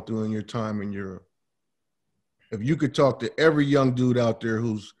you've gone through in your time in Europe, if you could talk to every young dude out there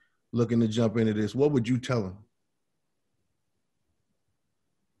who's looking to jump into this, what would you tell him?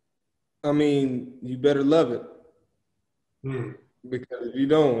 I mean, you better love it. Because if you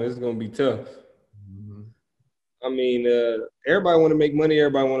don't, it's going to be tough. I mean, everybody want to make money.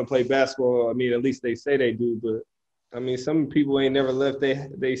 Everybody want to play basketball. I mean, at least they say they do. But, I mean, some people ain't never left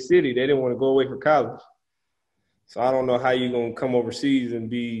their city. They didn't want to go away for college. So I don't know how you're going to come overseas and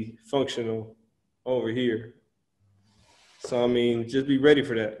be functional over here. So, I mean, just be ready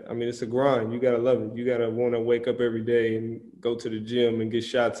for that. I mean, it's a grind. You got to love it. You got to want to wake up every day and go to the gym and get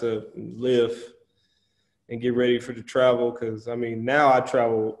shots up and lift and get ready for the travel. Because, I mean, now I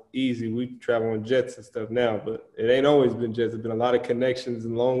travel easy. We travel on jets and stuff now, but it ain't always been jets. There's been a lot of connections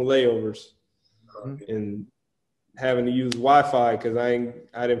and long layovers and having to use Wi-Fi because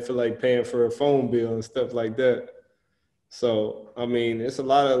I didn't feel like paying for a phone bill and stuff like that. So, I mean, it's a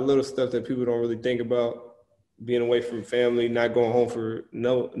lot of little stuff that people don't really think about. Being away from family, not going home for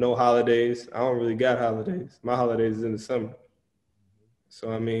no holidays. I don't really got holidays. My holidays is in the summer.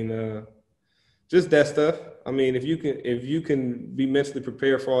 So, I mean, just that stuff. I mean, if you can be mentally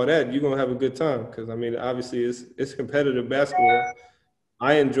prepared for all that, you're going to have a good time. Because, I mean, obviously it's competitive basketball.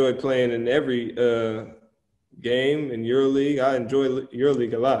 I enjoy playing in every game in Euroleague. I enjoy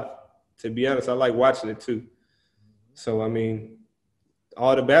Euroleague a lot. To be honest, I like watching it too. So, I mean,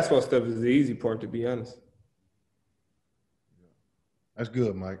 all the basketball stuff is the easy part, to be honest. That's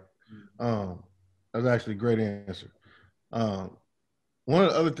good, Mike. That's actually a great answer. One of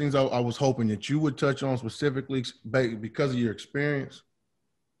the other things I was hoping that you would touch on specifically because of your experience,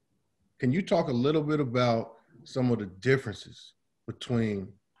 can you talk a little bit about some of the differences between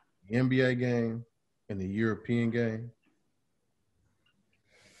the NBA game and the European game?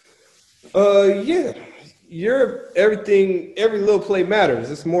 Yeah. Europe, every little play matters.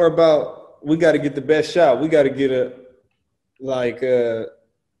 It's more about we got to get the best shot. We got to get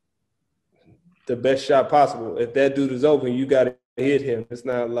the best shot possible. If that dude is open, you got to hit him. It's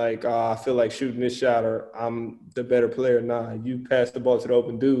not like, I feel like shooting this shot or I'm the better player. Nah, you pass the ball to the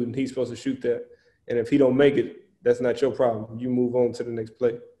open dude and he's supposed to shoot that. And if he don't make it, that's not your problem. You move on to the next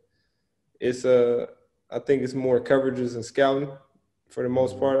play. It's I think it's more coverages and scouting for the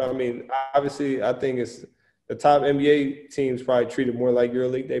most part. I mean, obviously, I think it's the top NBA teams probably treated more like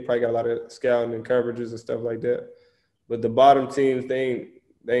EuroLeague. They probably got a lot of scouting and coverages and stuff like that. But the bottom teams, they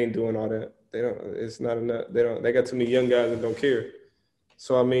ain't doing all that. They don't. It's not enough. They got too many young guys that don't care.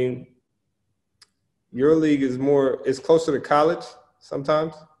 So I mean, EuroLeague is it's closer to college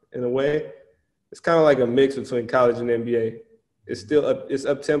sometimes in a way. It's kind of like a mix between college and NBA. It's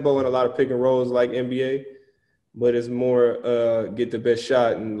up tempo and a lot of pick and rolls like NBA, but it's more get the best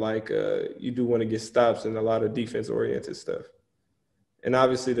shot and you do want to get stops and a lot of defense oriented stuff. And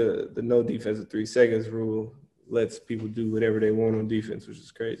obviously the no defense of 3 seconds rule lets people do whatever they want on defense, which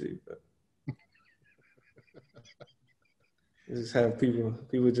is crazy. But you just have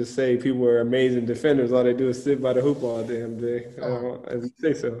people just say people are amazing defenders. All they do is sit by the hoop all damn day. As you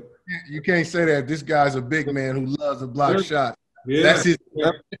say so. You can't say that. This guy's a big man who loves a block shot. Yeah. That's his.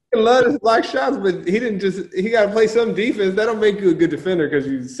 He loves his block shots, but he got to play some defense. That don't make you a good defender because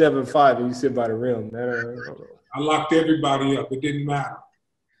you're 7'5" and you sit by the rim. I locked everybody up. It didn't matter.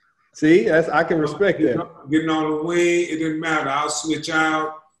 See, I can respect that. Getting on the wing, it didn't matter. I'll switch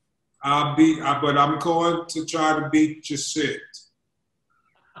out. But I'm going to try to beat your shit.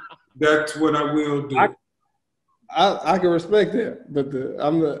 That's what I will do. I can respect that, but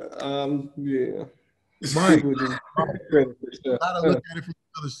yeah. Mike, you gotta look at it from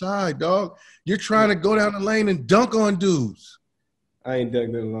the other side, dog. You're trying to go down the lane and dunk on dudes. I ain't dunked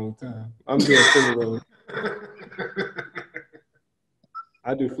in a long time. I'm doing finger rolling.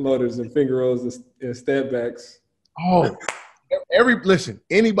 I do floaters and finger rolls and step backs. Oh, listen,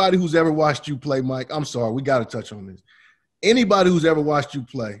 anybody who's ever watched you play, Mike, I'm sorry, we got to touch on this. Anybody who's ever watched you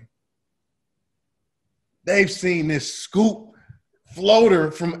play, they've seen this scoop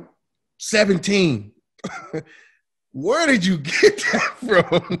floater from 17. Where did you get that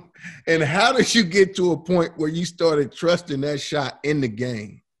from? And how did you get to a point where you started trusting that shot in the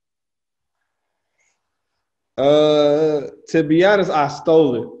game? To be honest, I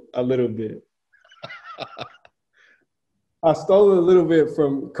stole it a little bit. I stole it a little bit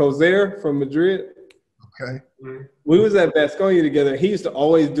from Cozer from Madrid. Okay. We was at Baskonia together. He used to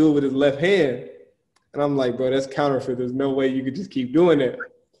always do it with his left hand. And I'm like, bro, that's counterfeit. There's no way you could just keep doing that.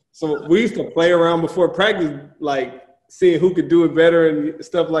 So we used to play around before practice, like seeing who could do it better and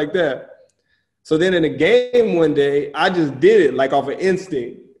stuff like that. So then in a game one day, I just did it like off of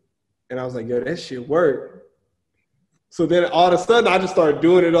instinct. And I was like, yo, that shit worked. So then all of a sudden, I just started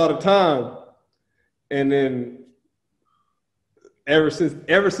doing it all the time. And then ever since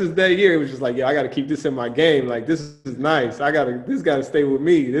that year, it was just like, yeah, I got to keep this in my game. Like, this is nice. This got to stay with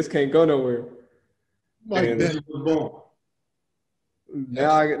me. This can't go nowhere. Mike,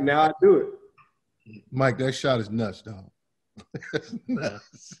 now I do it. Mike, that shot is nuts, dog. That's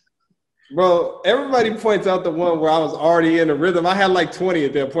nuts. Bro, everybody points out the one where I was already in the rhythm. I had like 20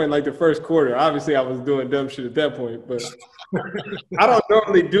 at that point, like the first quarter. Obviously, I was doing dumb shit at that point, but I don't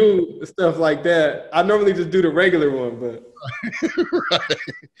normally do stuff like that. I normally just do the regular one, but right.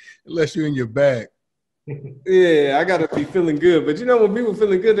 Unless you're in your bag. Yeah, I gotta be feeling good. But you know, when people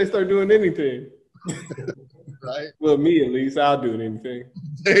feeling good, they start doing anything. Right? Well, me at least, I'll do anything.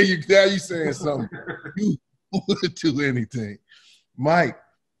 Now you saying something. You would do anything. Mike,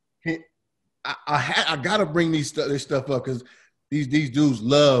 I gotta bring this stuff up because these dudes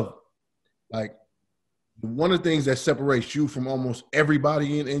love, like, one of the things that separates you from almost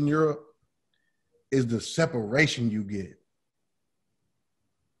everybody in Europe is the separation you get.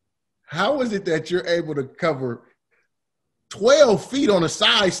 How is it that you're able to cover 12 feet on a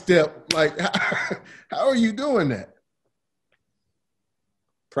side step? Like, how are you doing that?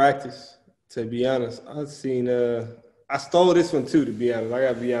 Practice, to be honest. I stole this one too, to be honest. I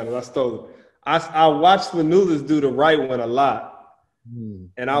got to be honest. I stole it. I watched Vanulis do the right one a lot.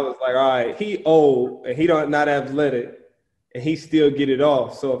 And I was like, all right, he old and he not athletic and he still get it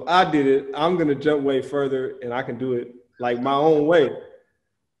off. So if I did it, I'm going to jump way further and I can do it like my own way.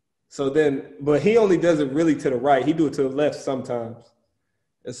 So then, but he only does it really to the right. He do it to the left sometimes.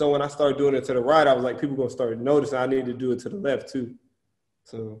 And so when I started doing it to the right, I was like, people going to start noticing I need to do it to the left too.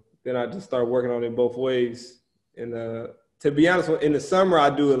 So then I just started working on it both ways. And to be honest, in the summer,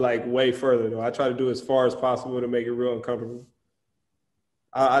 I do it like way further though. I try to do it as far as possible to make it real uncomfortable.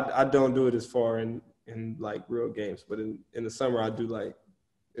 I don't do it as far in like real games, but in the summer, I do like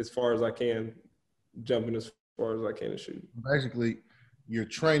as far as I can, jumping as far as I can and shoot. Basically, you're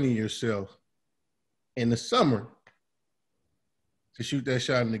training yourself in the summer to shoot that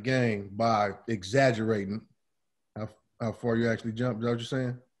shot in the game by exaggerating how far you actually jump. Is that what you're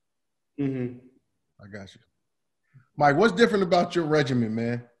saying? Mm-hmm. I got you. Mike, what's different about your regimen,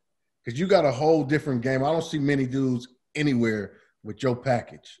 man? Because you got a whole different game. I don't see many dudes anywhere with your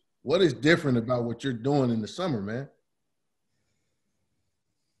package. What is different about what you're doing in the summer, man?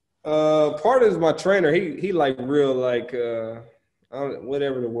 Part is my trainer. He like real like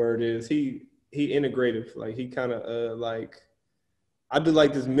whatever the word is. He integrative. Like he kind of like I do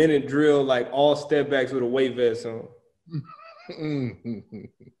like this minute drill, like all step backs with a weight vest on.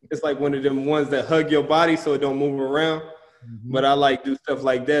 It's like one of them ones that hug your body so it don't move around. Mm-hmm. But I like do stuff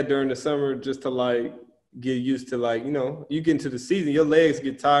like that during the summer just to like get used to, like, you know, you get into the season, your legs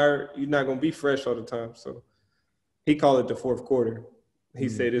get tired. You're not going to be fresh all the time. So he called it the fourth quarter. He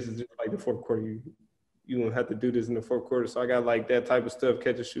said this is just like the fourth quarter. You don't have to do this in the fourth quarter. So I got like that type of stuff,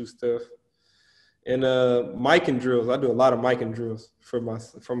 catch and shoot stuff. And micing drills. I do a lot of micing drills for my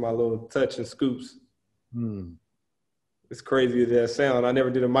little touch and scoops. It's crazy that sound. I never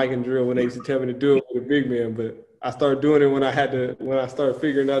did a micing drill when they used to tell me to do it with a big man, but I started doing it when I started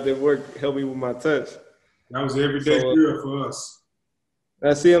figuring out that work helped me with my touch. That was everyday drill for us.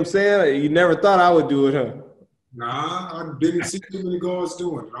 I see what I'm saying? You never thought I would do it, huh? Nah, I didn't see too many guards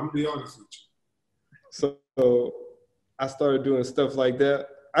doing it. I'm going to be honest with you. So I started doing stuff like that.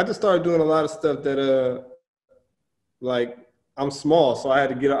 I just started doing a lot of stuff that, like, I'm small, so I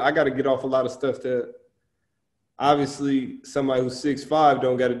got to get off a lot of stuff that obviously somebody who's 6'5"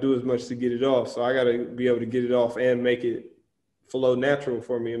 don't got to do as much to get it off. So I got to be able to get it off and make it flow natural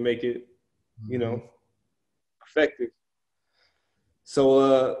for me and make it, you know, effective.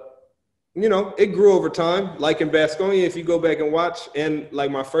 So you know, it grew over time. Like in Baskonia, if you go back and watch, and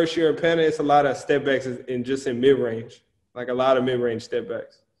like my first year in Panna, it's a lot of step backs in mid-range, like a lot of mid-range step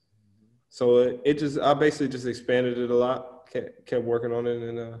backs. So I basically just expanded it a lot, kept working on it,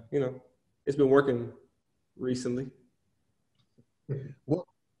 and you know, it's been working recently. Well,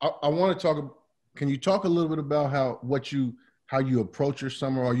 I want to talk. Can you talk a little bit about how you approach your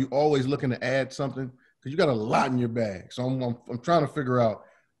summer? Are you always looking to add something? Because you got a lot in your bag. So I'm trying to figure out.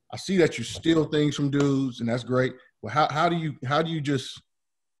 I see that you steal things from dudes, and that's great. Well, how do you just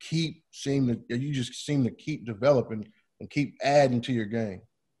seem to keep developing and keep adding to your game?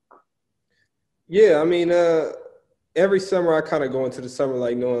 Yeah, I mean, every summer I kind of go into the summer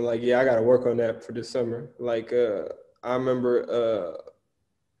like knowing like, yeah, I got to work on that for this summer. Like I remember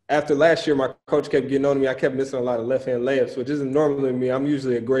after last year, my coach kept getting on to me. I kept missing a lot of left-hand layups, which isn't normally me. I'm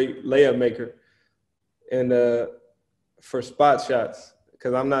usually a great layup maker, and for spot shots.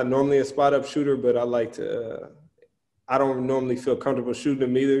 Because I'm not normally a spot-up shooter, but I like to I don't normally feel comfortable shooting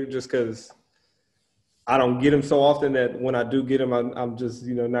them either, just because I don't get them so often that when I do get them, I'm just,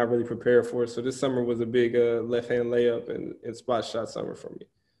 you know, not really prepared for it. So this summer was a big left-hand layup and spot shot summer for me.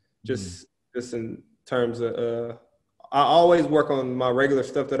 Just in terms of I always work on my regular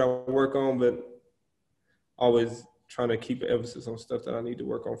stuff that I work on, but always trying to keep an emphasis on stuff that I need to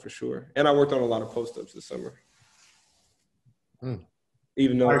work on for sure. And I worked on a lot of post-ups this summer.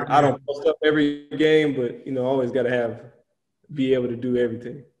 Even though I don't post up every game, but, you know, always got to be able to do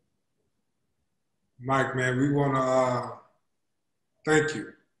everything. Mike, man, we want to thank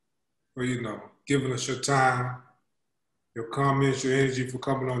you for, you know, giving us your time, your comments, your energy, for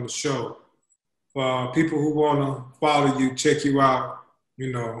coming on the show. For people who want to follow you, check you out,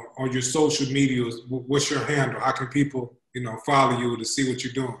 you know, on your social medias, what's your handle? How can people, you know, follow you to see what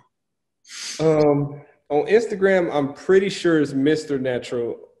you're doing? On Instagram, I'm pretty sure it's Mr.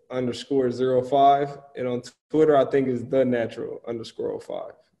 Natural _05. And on Twitter, I think it's The Natural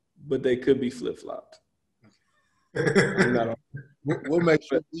 _05. But they could be flip-flopped. We'll make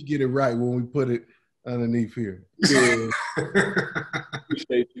sure we get it right when we put it underneath here. Yeah.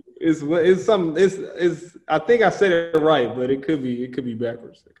 Appreciate you. It's something. I think I said it right, but it could be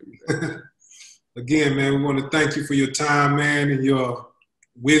backwards. Again, man, we want to thank you for your time, man, and your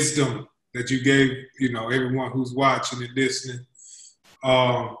wisdom that you gave, you know, everyone who's watching and listening.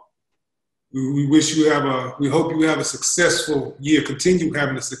 We wish you we hope you have a successful year, continue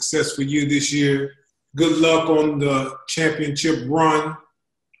having a successful year this year. Good luck on the championship run.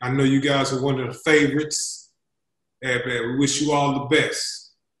 I know you guys are one of the favorites. And we wish you all the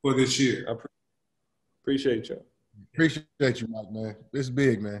best for this year. I appreciate you. Appreciate you, Mike, man. It's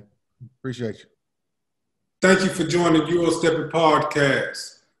big, man. Appreciate you. Thank you for joining EuroSteppin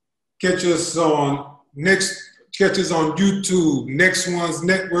Podcast. Catch us on YouTube, Next Ones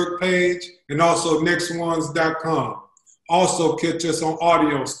Network page, and also nextones.com. Also catch us on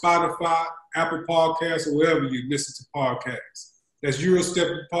audio, Spotify, Apple Podcasts, or wherever you listen to podcasts. That's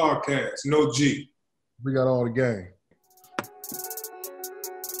EuroSteppin Podcast, no G. We got all the game.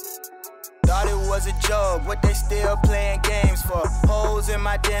 Thought it was a joke, what they still playing games for? Holes in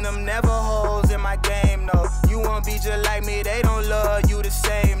my denim, never holes